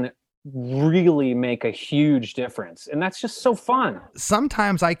can really make a huge difference. And that's just so fun.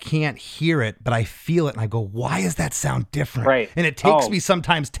 Sometimes I can't hear it, but I feel it and I go, why does that sound different? Right. And it takes me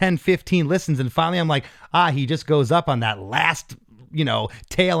sometimes 10, 15 listens. And finally I'm like, he just goes up on that last,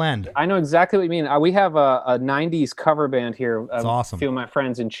 tail end. I know exactly what you mean. We have a 90s cover band here. That's awesome. A few of my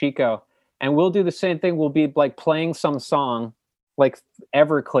friends in Chico. And we'll do the same thing. We'll be like playing some song like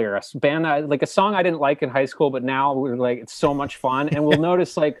Everclear, a band like a song I didn't like in high school, but now we're like, it's so much fun. And we'll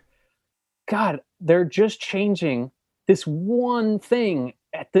notice like, God, they're just changing this one thing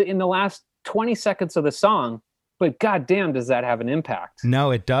in the last 20 seconds of the song. But goddamn, does that have an impact? No,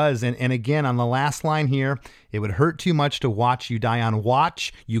 it does. And again, on the last line here, it would hurt too much to watch you die on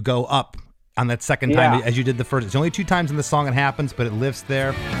watch. You go up on that second time as you did the first. It's only 2 times in the song it happens, but it lifts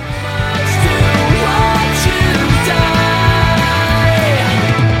there.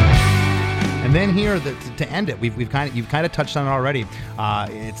 And then here, to end it, you've kind of touched on it already.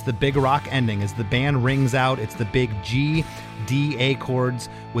 It's the big rock ending as the band rings out. It's the big G, D, A chords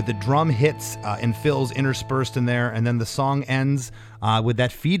with the drum hits and fills interspersed in there, and then the song ends with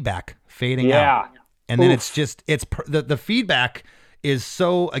that feedback fading out. And then it's the feedback is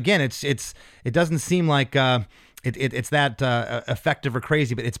so, again, it doesn't seem like it's that effective or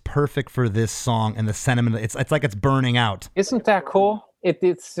crazy, but it's perfect for this song and the sentiment. It's like it's burning out. Isn't that cool?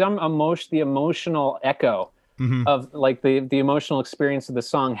 It's some the emotional echo of like the emotional experience of the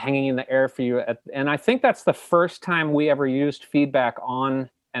song hanging in the air for you. And I think that's the first time we ever used feedback on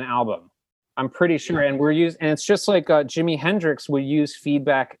an album. I'm pretty sure. And it's just like Jimi Hendrix would use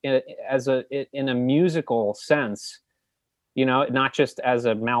feedback in a musical sense, you know, not just as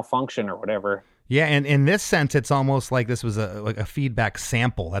a malfunction or whatever. Yeah, and in this sense, it's almost like this was a feedback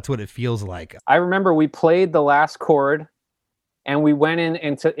sample. That's what it feels like. I remember we played the last chord, and we went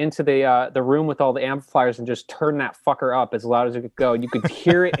into the room with all the amplifiers and just turned that fucker up as loud as it could go. You could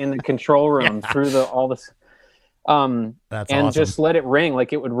hear it in the control room through all this, and awesome. Just let it ring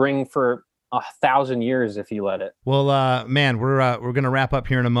like it would ring for 1,000 years if you let it. Well, man, we're gonna wrap up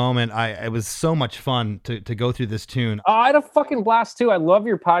here in a moment. It was so much fun to go through this tune. Oh, I had a fucking blast too. I love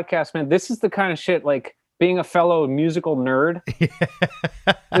your podcast, man. This is the kind of shit, like being a fellow musical nerd.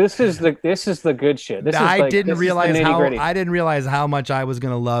 This is the good shit. I didn't realize how much I was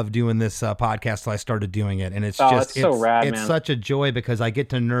gonna love doing this podcast till I started doing it, and it's so rad. It's man. Such a joy because I get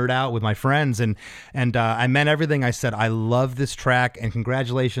to nerd out with my friends, and I meant everything I said. I love this track, and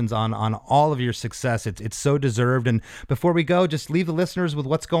congratulations on all of your success. It's so deserved. And before we go, just leave the listeners with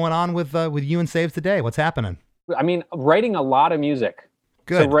what's going on with you and Saves the Day. What's happening? I mean, writing a lot of music.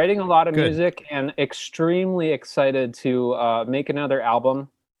 Good. So writing a lot of music, and extremely excited to make another album.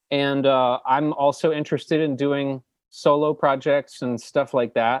 And I'm also interested in doing solo projects and stuff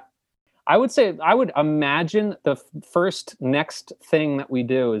like that. I would imagine the next thing that we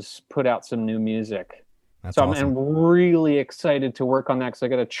do is put out some new music. That's so awesome. I'm really excited to work on that because I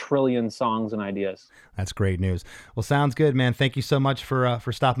got 1 trillion songs and ideas. That's great news. Well, sounds good, man. Thank you so much for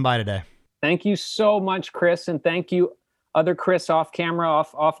stopping by today. Thank you so much, Chris, and thank you, other Chris, off camera,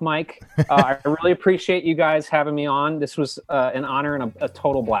 off mic. I really appreciate you guys having me on. This was an honor and a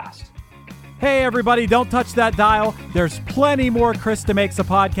total blast. Hey, everybody, don't touch that dial. There's plenty more Krista Makes a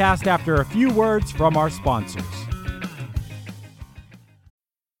Podcast after a few words from our sponsors.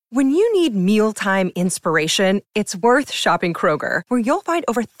 When you need mealtime inspiration, it's worth shopping Kroger, where you'll find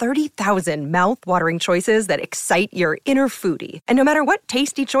over 30,000 mouth-watering choices that excite your inner foodie. And no matter what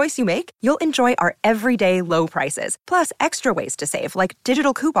tasty choice you make, you'll enjoy our everyday low prices, plus extra ways to save, like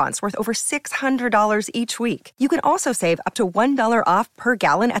digital coupons worth over $600 each week. You can also save up to $1 off per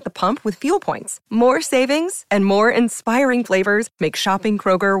gallon at the pump with fuel points. More savings and more inspiring flavors make shopping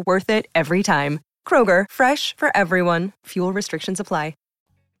Kroger worth it every time. Kroger, fresh for everyone. Fuel restrictions apply.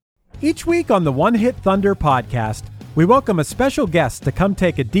 Each week on the One Hit Thunder podcast, we welcome a special guest to come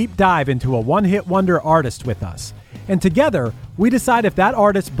take a deep dive into a one-hit wonder artist with us. And together, we decide if that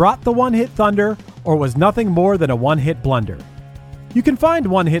artist brought the one-hit thunder or was nothing more than a one-hit blunder. You can find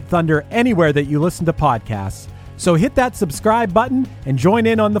One Hit Thunder anywhere that you listen to podcasts, so hit that subscribe button and join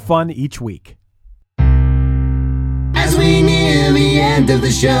in on the fun each week. As we near the end of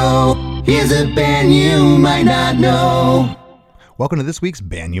the show, here's a band you might not know. Welcome to this week's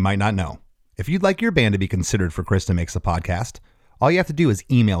Band You Might Not Know. If you'd like your band to be considered for Krista Makes a Podcast, all you have to do is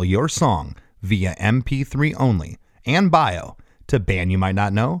email your song via MP3 only and bio to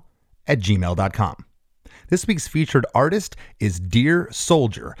bandyoumightnotknow@gmail.com. This week's featured artist is Dear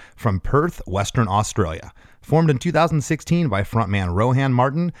Soldier from Perth, Western Australia. Formed in 2016 by frontman Rohan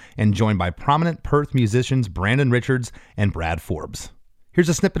Martin and joined by prominent Perth musicians Brandon Richards and Brad Forbes. Here's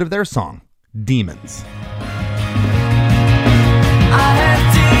a snippet of their song, Demons. I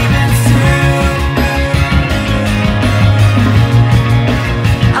have demons too.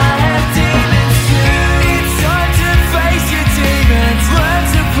 I have demons too. It's time to face your demons. Learn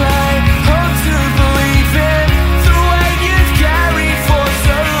to play, hope to believe in. The way you've carried for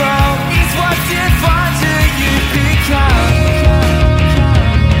so long is what defines who you become.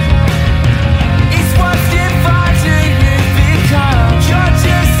 It's what defines who you become.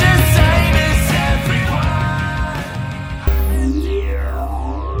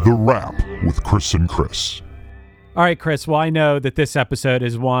 The Wrap with Chris and Chris. All right, Chris. Well, I know that this episode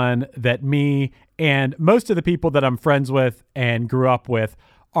is one that me and most of the people that I'm friends with and grew up with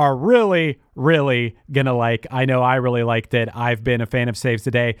are really, really going to like. I know I really liked it. I've been a fan of Saves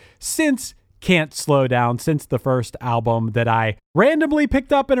the Day since Can't Slow Down, since the first album that I randomly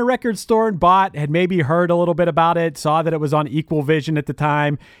picked up in a record store and bought, had maybe heard a little bit about it, saw that it was on Equal Vision at the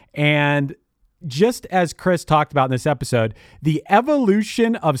time, and just as Chris talked about in this episode, the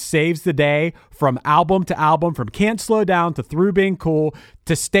evolution of Saves the Day from album to album, from Can't Slow Down to Through Being Cool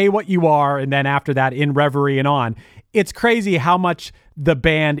to Stay What You Are, and then after that In Reverie and on. It's crazy how much the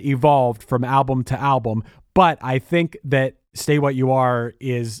band evolved from album to album, but I think that Stay What You Are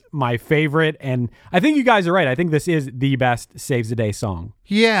is my favorite, and I think you guys are right. I think this is the best Saves the Day song.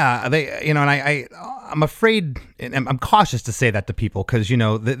 Yeah, and I'm afraid, and I'm cautious to say that to people because,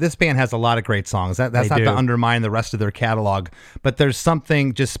 this band has a lot of great songs. That's not to undermine the rest of their catalog, but there's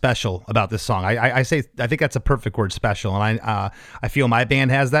something just special about this song. I think that's a perfect word, special, and I feel my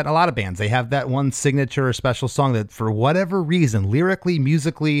band has that. A lot of bands, they have that one signature or special song that for whatever reason, lyrically,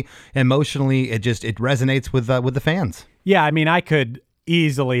 musically, emotionally, it resonates with the fans. Yeah, I mean, I could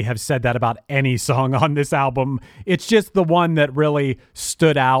easily have said that about any song on this album. It's just the one that really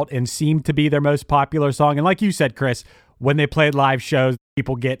stood out and seemed to be their most popular song. And like you said, Chris, when they played live shows,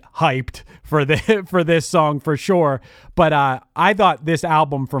 people get hyped for this song for sure. But I thought this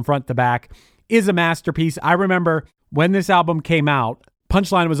album from front to back is a masterpiece. I remember when this album came out,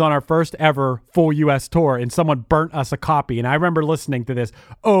 Punchline was on our first ever full U.S. tour, and someone burnt us a copy. And I remember listening to this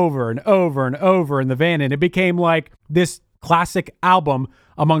over and over and over in the van, and it became like this classic album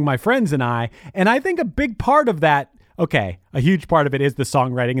among my friends and I. And I think a big part of that, a huge part of it is the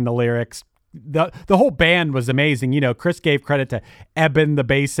songwriting and the lyrics. The whole band was amazing. Chris gave credit to Eben, the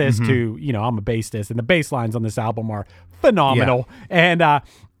bassist, who, I'm a bassist, and the bass lines on this album are phenomenal. Yeah.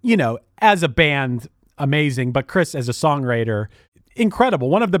 And, as a band, amazing. But Chris, as a songwriter, incredible.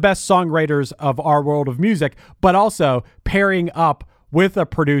 One of the best songwriters of our world of music, but also pairing up with a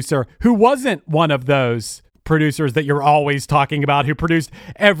producer who wasn't one of those producers that you're always talking about, who produced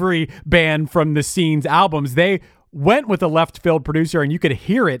every band from the Scene's albums. They went with a left field producer, and you could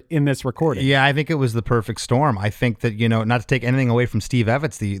hear it in this recording. Yeah, I think it was the perfect storm. I think that, not to take anything away from Steve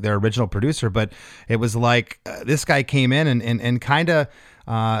Evans, their original producer, but it was like this guy came in and kind of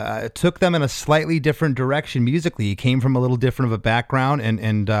took them in a slightly different direction musically. He came from a little different of a background,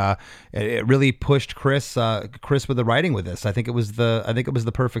 and it really pushed Chris with the writing with this. I think it was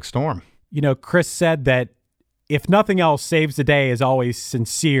the perfect storm. Chris said that if nothing else, Saves the Day is always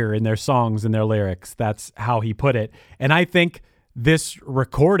sincere in their songs and their lyrics. That's how he put it. And I think this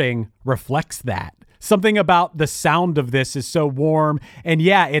recording reflects that. Something about the sound of this is so warm. And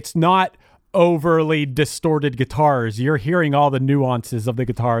yeah, it's not overly distorted guitars. You're hearing all the nuances of the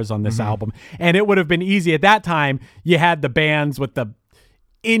guitars on this album. And it would have been easy. At that time, you had the bands with the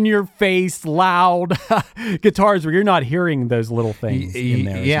in-your-face, loud guitars where you're not hearing those little things in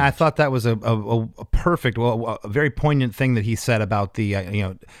there. Yeah, I thought that was a perfect, a very poignant thing that he said about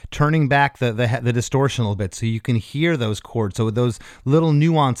the, turning back the distortion a little bit so you can hear those chords. So with those little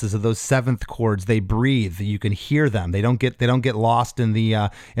nuances of those seventh chords, they breathe. You can hear them. They don't get lost in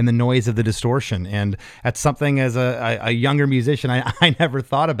the noise of the distortion. And that's something as a younger musician I never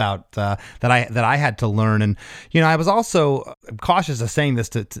thought about that I had to learn. And I was also cautious of saying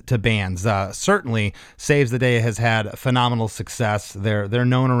this to bands. Certainly Saves the Day has had phenomenal success. They're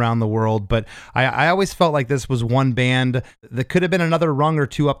known around the world, but I always felt like this was one band that could have been another rung or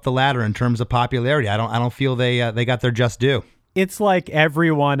two up the ladder in terms of popularity. I don't feel they got their just due. It's like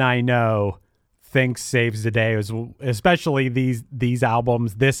everyone I know thinks Saves the Day is, especially these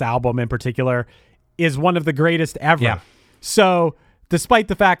albums, this album in particular, is one of the greatest ever. Yeah. So despite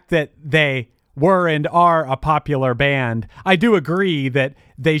the fact that they were and are a popular band, I do agree that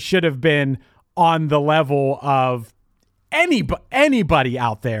they should have been on the level of anybody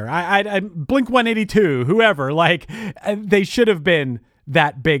out there. I Blink-182, whoever, they should have been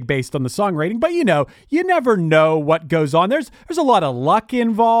that big based on the songwriting. But you never know what goes on. There's a lot of luck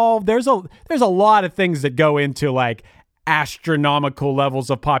involved. There's a lot of things that go into astronomical levels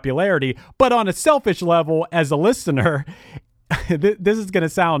of popularity. But on a selfish level, as a listener, this is going to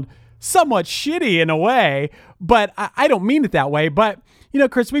sound somewhat shitty in a way, but I don't mean it that way. But,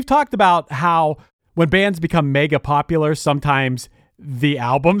 Chris, we've talked about how when bands become mega popular, sometimes the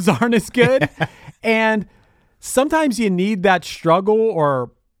albums aren't as good. And sometimes you need that struggle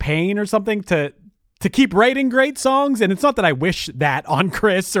or pain or something to keep writing great songs. And it's not that I wish that on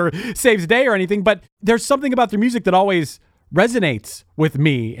Chris or Saves the Day or anything, but there's something about their music that always resonates with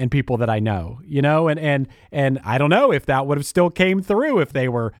me and people that I know, you know, and I don't know if that would have still came through if they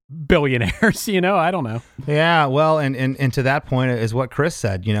were billionaires, you know, I don't know. Yeah, well, and to that point is what Chris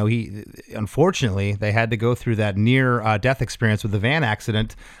said. You know, unfortunately they had to go through that near death experience with the van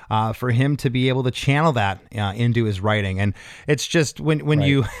accident for him to be able to channel that into his writing. And it's just when right.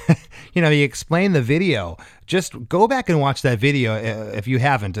 you you explain the video. Just go back and watch that video if you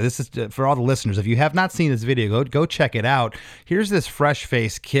haven't. This is for all the listeners. If you have not seen this video, go check it out. Here's this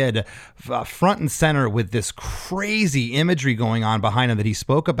fresh-faced kid front and center with this crazy imagery going on behind him that he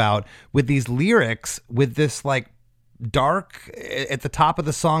spoke about, with these lyrics, with this like dark at the top of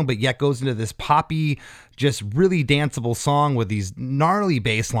the song, but yet goes into this poppy, just really danceable song with these gnarly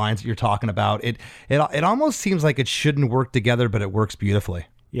bass lines that you're talking about. It almost seems like it shouldn't work together, but it works beautifully.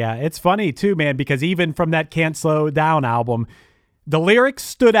 Yeah, it's funny too, man, because even from that Can't Slow Down album, the lyrics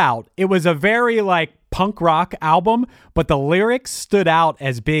stood out. It was a very like punk rock album, but the lyrics stood out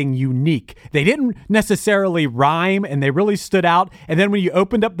as being unique. They didn't necessarily rhyme, and they really stood out. And then when you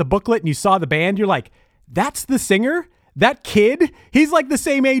opened up the booklet and you saw the band, you're like, that's the singer? That kid? He's like the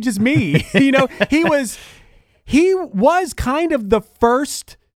same age as me. You know, he was kind of the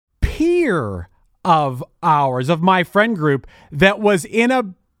first peer of ours, of my friend group, that was in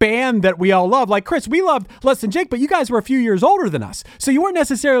a band that we all love. Like Chris, we loved Less Than Jake, but you guys were a few years older than us, so you weren't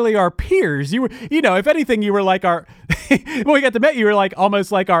necessarily our peers. You were, if anything, you were like our when we got to meet, you were like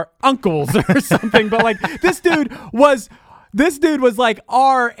almost like our uncles or something. But like this dude was like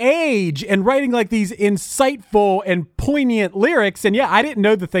our age and writing like these insightful and poignant lyrics. And yeah, I didn't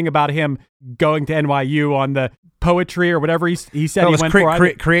know the thing about him going to NYU on the poetry or whatever he said he went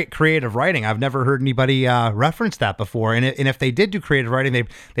for. Creative writing. I've never heard anybody reference that before. And if they did do creative writing,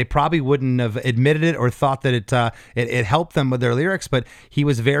 they probably wouldn't have admitted it or thought that it helped them with their lyrics. But he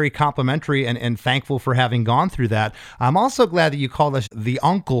was very complimentary and thankful for having gone through that. I'm also glad that you called us the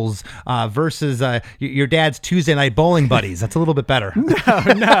uncles versus your dad's Tuesday night bowling buddies. That's a little bit better.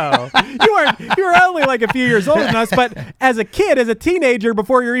 No. You were only like a few years older than us, but as a kid, as a teenager,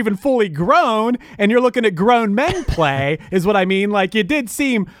 before you're even fully grown and you're looking at grown men play is what I mean. Like, you did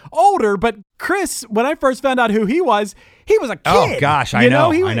seem older, but Chris, when I first found out who he was a kid. Oh gosh, I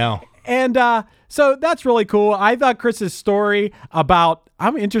know. And so that's really cool. I thought Chris's story about,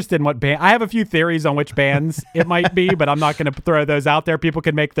 I'm interested in what band, I have a few theories on which bands it might be, but I'm not going to throw those out there. People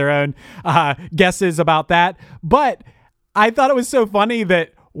can make their own guesses about that. But I thought it was so funny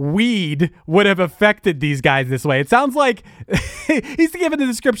that weed would have affected these guys this way. It sounds like he's giving the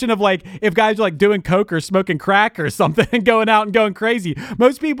description of like if guys are like doing coke or smoking crack or something and going out and going crazy.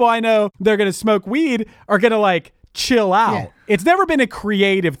 Most people I know they're going to smoke weed are going to like chill out. Yeah. It's never been a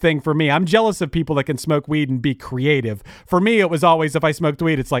creative thing for me. I'm jealous of people that can smoke weed and be creative. For me, it was always, if I smoked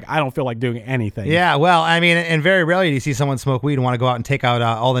weed, it's like I don't feel like doing anything. Yeah, well, I mean, and very rarely do you see someone smoke weed and want to go out and take out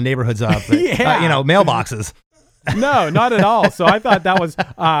all the neighborhoods mailboxes. No, not at all. So I thought that was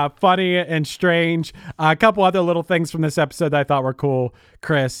funny and strange. A couple other little things from this episode that I thought were cool,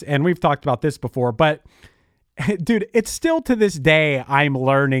 Chris, and we've talked about this before, but dude, it's still to this day, I'm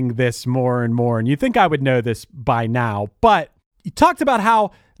learning this more and more. And you think I would know this by now, but you talked about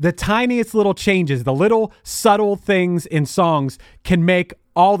how the tiniest little changes, the little subtle things in songs can make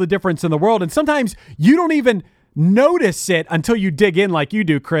all the difference in the world. And sometimes you don't even notice it until you dig in like you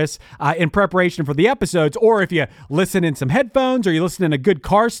do, Chris, in preparation for the episodes. Or if you listen in some headphones or you listen in a good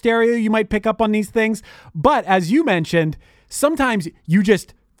car stereo, you might pick up on these things. But as you mentioned, sometimes you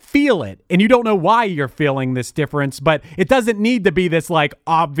just feel it and you don't know why you're feeling this difference, but it doesn't need to be this like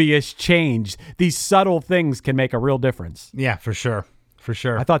obvious change. These subtle things can make a real difference. Yeah, for sure. For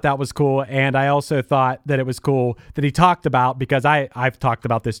sure. I thought that was cool. And I also thought that it was cool that he talked about, because I've talked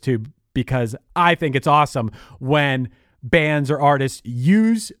about this too, because I think it's awesome when bands or artists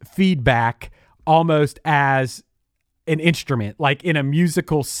use feedback almost as an instrument, like in a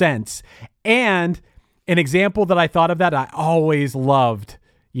musical sense. And an example that I thought of that I always loved,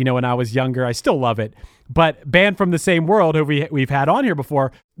 when I was younger, I still love it, but Band from the Same World, who we've had on here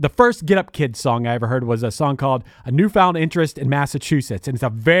before, the first Get Up Kids song I ever heard was a song called A Newfound Interest in Massachusetts. And it's a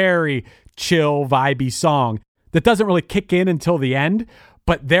very chill, vibey song that doesn't really kick in until the end.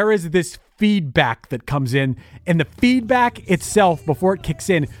 But there is this feedback that comes in, and the feedback itself, before it kicks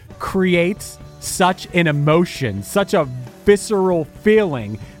in, creates such an emotion, such a visceral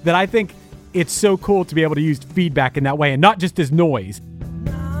feeling, that I think it's so cool to be able to use feedback in that way and not just as noise.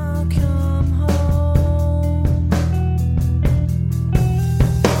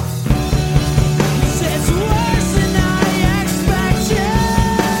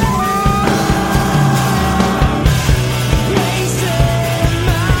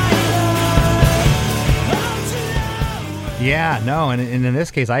 Yeah, no, and in this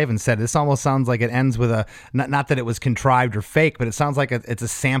case, I even said this almost sounds like it ends with a not that it was contrived or fake, but it sounds like it's a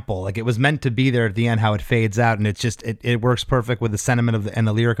sample, like it was meant to be there at the end, how it fades out, and it's just it works perfect with the sentiment of and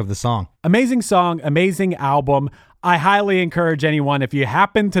the lyric of the song. Amazing song, amazing album. I highly encourage anyone, if you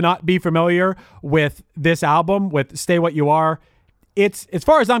happen to not be familiar with this album, with Stay What You Are, it's, as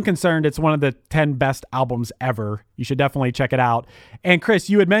far as I'm concerned, it's one of the 10 best albums ever. You should definitely check it out. And Chris,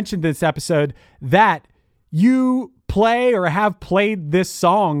 you had mentioned this episode that you play or have played this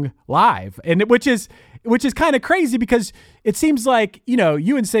song live, and which is kind of crazy because it seems like, you know,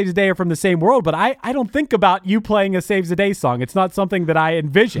 you and Saves the Day are from the same world, but I don't think about you playing a Saves the Day song. It's not something that I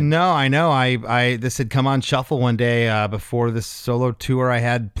envision. No, I know. I this had come on shuffle one day before this solo tour I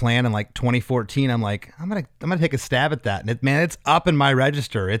had planned in like 2014. I'm like, I'm gonna take a stab at that, and it's up in my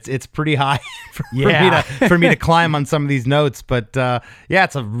register. It's pretty high for me to climb on some of these notes. But yeah,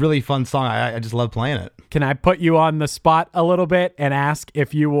 it's a really fun song. I just love playing it. Can I put you on the spot a little bit and ask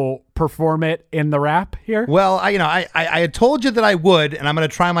if you will perform it in the rap here? Well, I had told you that I would, and I'm going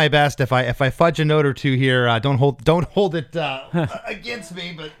to try my best. If I fudge a note or two here, don't hold it against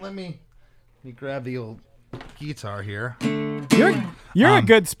me. But let me grab the old guitar here. You're a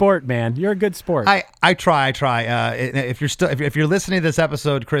good sport, man. You're a good sport. I try. If you're listening to this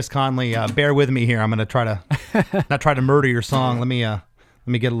episode, Chris Conley, bear with me here. I'm going to try to not try to murder your song. Let me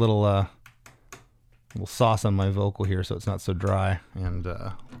get a little sauce on my vocal here so it's not so dry. And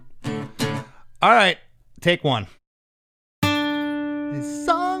all right, take one. This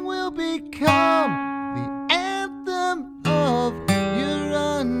song will become the anthem of your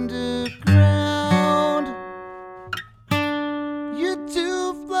underground. Your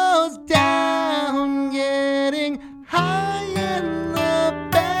 2 floors down, getting high in the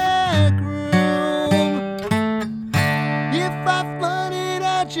back room. If I flooded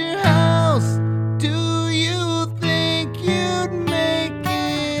out your house, do you think you'd make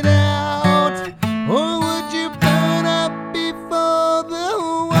it out? Or would you burn up before the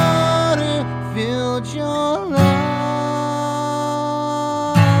water fills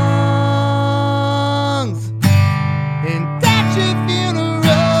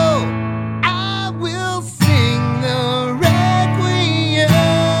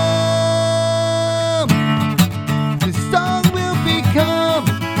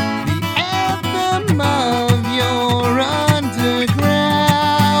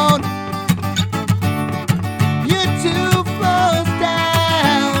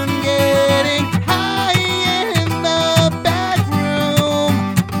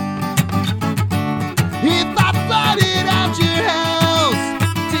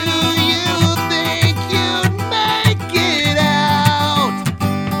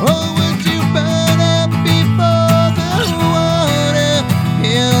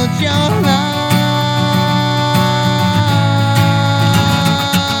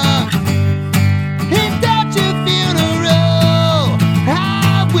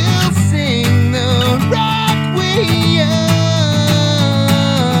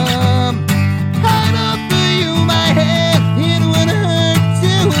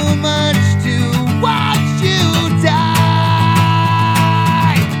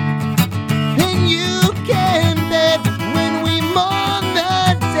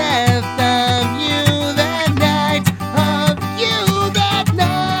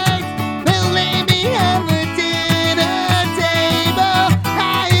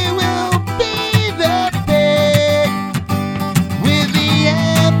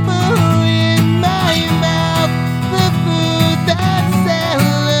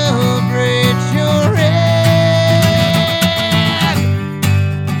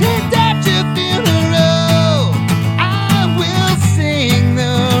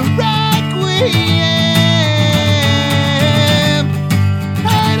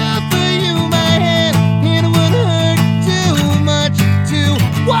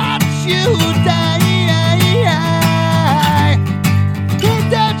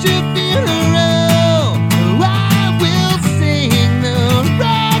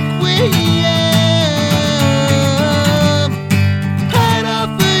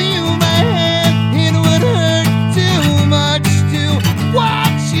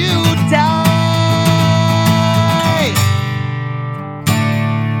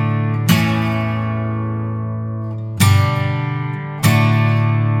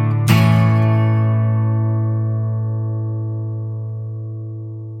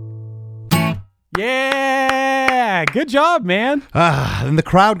Yeah, good job, man. And the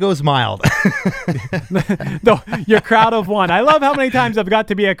crowd goes mild. No, your crowd of one. I love how many times I've got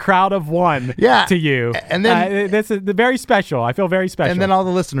to be a crowd of one to you. And then this is very special. I feel very special. And then all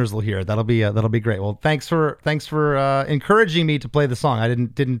the listeners will hear it. That'll be great. Well, thanks for encouraging me to play the song. I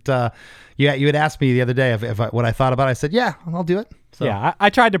didn't. You had asked me the other day if what I thought about it. I said, yeah, I'll do it. So. Yeah,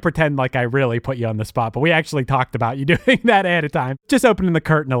 I tried to pretend like I really put you on the spot, but we actually talked about you doing that ahead of time. Just opening the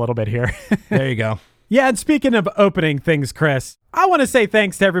curtain a little bit here. There you go. Yeah, and speaking of opening things, Chris, I want to say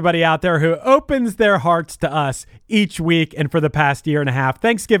thanks to everybody out there who opens their hearts to us each week and for the past year and a half.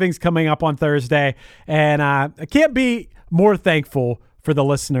 Thanksgiving's coming up on Thursday, and I can't be more thankful for the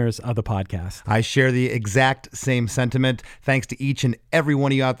listeners of the podcast. I share the exact same sentiment. Thanks to each and every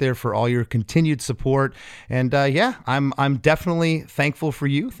one of you out there for all your continued support. And I'm definitely thankful for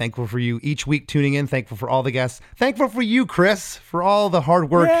you. Thankful for you each week tuning in. Thankful for all the guests. Thankful for you, Chris, for all the hard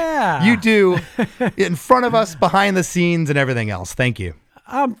work you do in front of us, behind the scenes, and everything else. Thank you.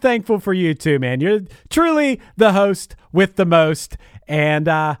 I'm thankful for you too, man. You're truly the host with the most. And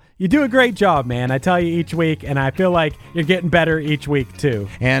you do a great job, man. I tell you each week, and I feel like you're getting better each week, too.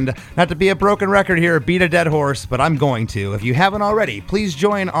 And not to be a broken record here, beat a dead horse, but I'm going to. If you haven't already, please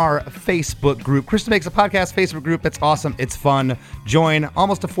join our Facebook group. Krista Makes a Podcast Facebook group. It's awesome. It's fun. Join.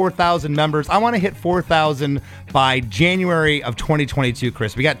 Almost to 4,000 members. I want to hit 4,000 by January of 2022,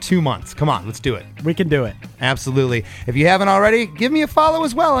 Chris. We got 2 months. Come on, let's do it. We can do it. Absolutely. If you haven't already, give me a follow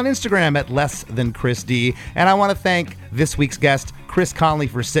as well on Instagram at LessThanChrisD. And I want to thank this week's guest, Chris Conley,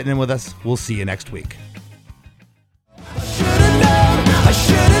 for sitting in with us. We'll see you next week.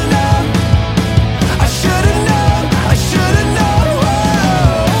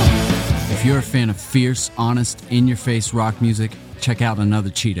 If you're a fan of fierce, honest, in-your-face rock music, check out Another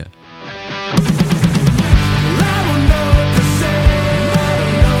Cheetah.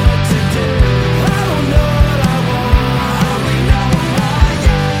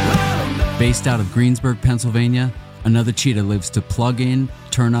 Based out of Greensburg, Pennsylvania, Another Cheetah lives to plug in,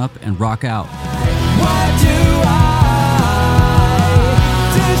 turn up, and rock out. Why do I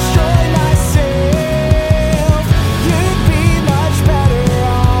destroy myself? You'd be much better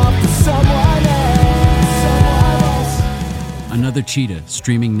off with someone else. Another Cheetah,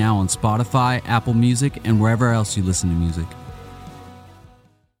 streaming now on Spotify, Apple Music, and wherever else you listen to music.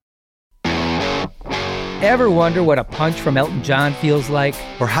 Ever wonder what a punch from Elton John feels like?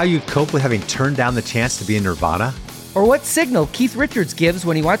 Or how you'd cope with having turned down the chance to be in Nirvana? Or what signal Keith Richards gives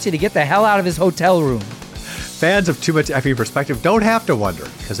when he wants you to get the hell out of his hotel room? Fans of Too Much Effing Perspective don't have to wonder,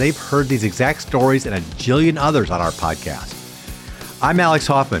 because they've heard these exact stories and a jillion others on our podcast. I'm Alex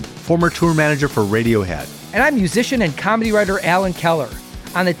Hoffman, former tour manager for Radiohead. And I'm musician and comedy writer Alan Keller.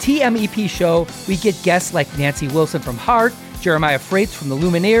 On the TMEP show, we get guests like Nancy Wilson from Heart, Jeremiah Freites from the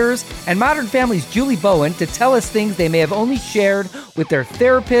Lumineers, and Modern Family's Julie Bowen to tell us things they may have only shared with their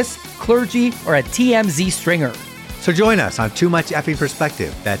therapist, clergy, or a TMZ stringer. So join us on Too Much Effing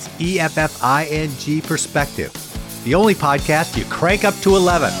Perspective. That's EFFING Perspective. The only podcast you crank up to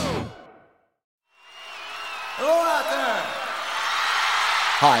 11. Hello out there.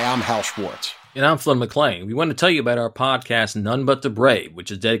 Hi, I'm Hal Schwartz. And I'm Flynn McLean. We want to tell you about our podcast, None But the Brave, which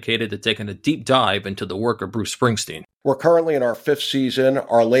is dedicated to taking a deep dive into the work of Bruce Springsteen. We're currently in our 5th season.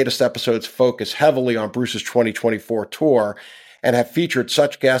 Our latest episodes focus heavily on Bruce's 2024 tour and have featured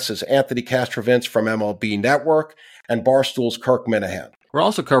such guests as Anthony Castrovince from MLB Network and Barstool's Kirk Minahan. We're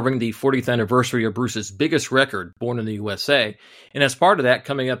also covering the 40th anniversary of Bruce's biggest record, Born in the USA. And as part of that,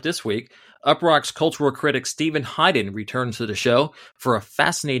 coming up this week, Uprock's cultural critic Stephen Hyden returns to the show for a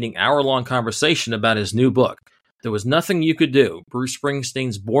fascinating hour-long conversation about his new book, There Was Nothing You Could Do, Bruce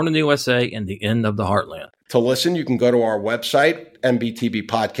Springsteen's Born in the USA and the End of the Heartland. To listen, you can go to our website,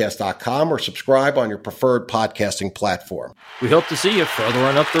 mbtbpodcast.com, or subscribe on your preferred podcasting platform. We hope to see you further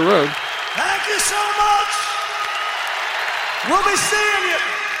on up the road. Thank you so much. We'll be seeing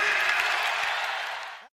you.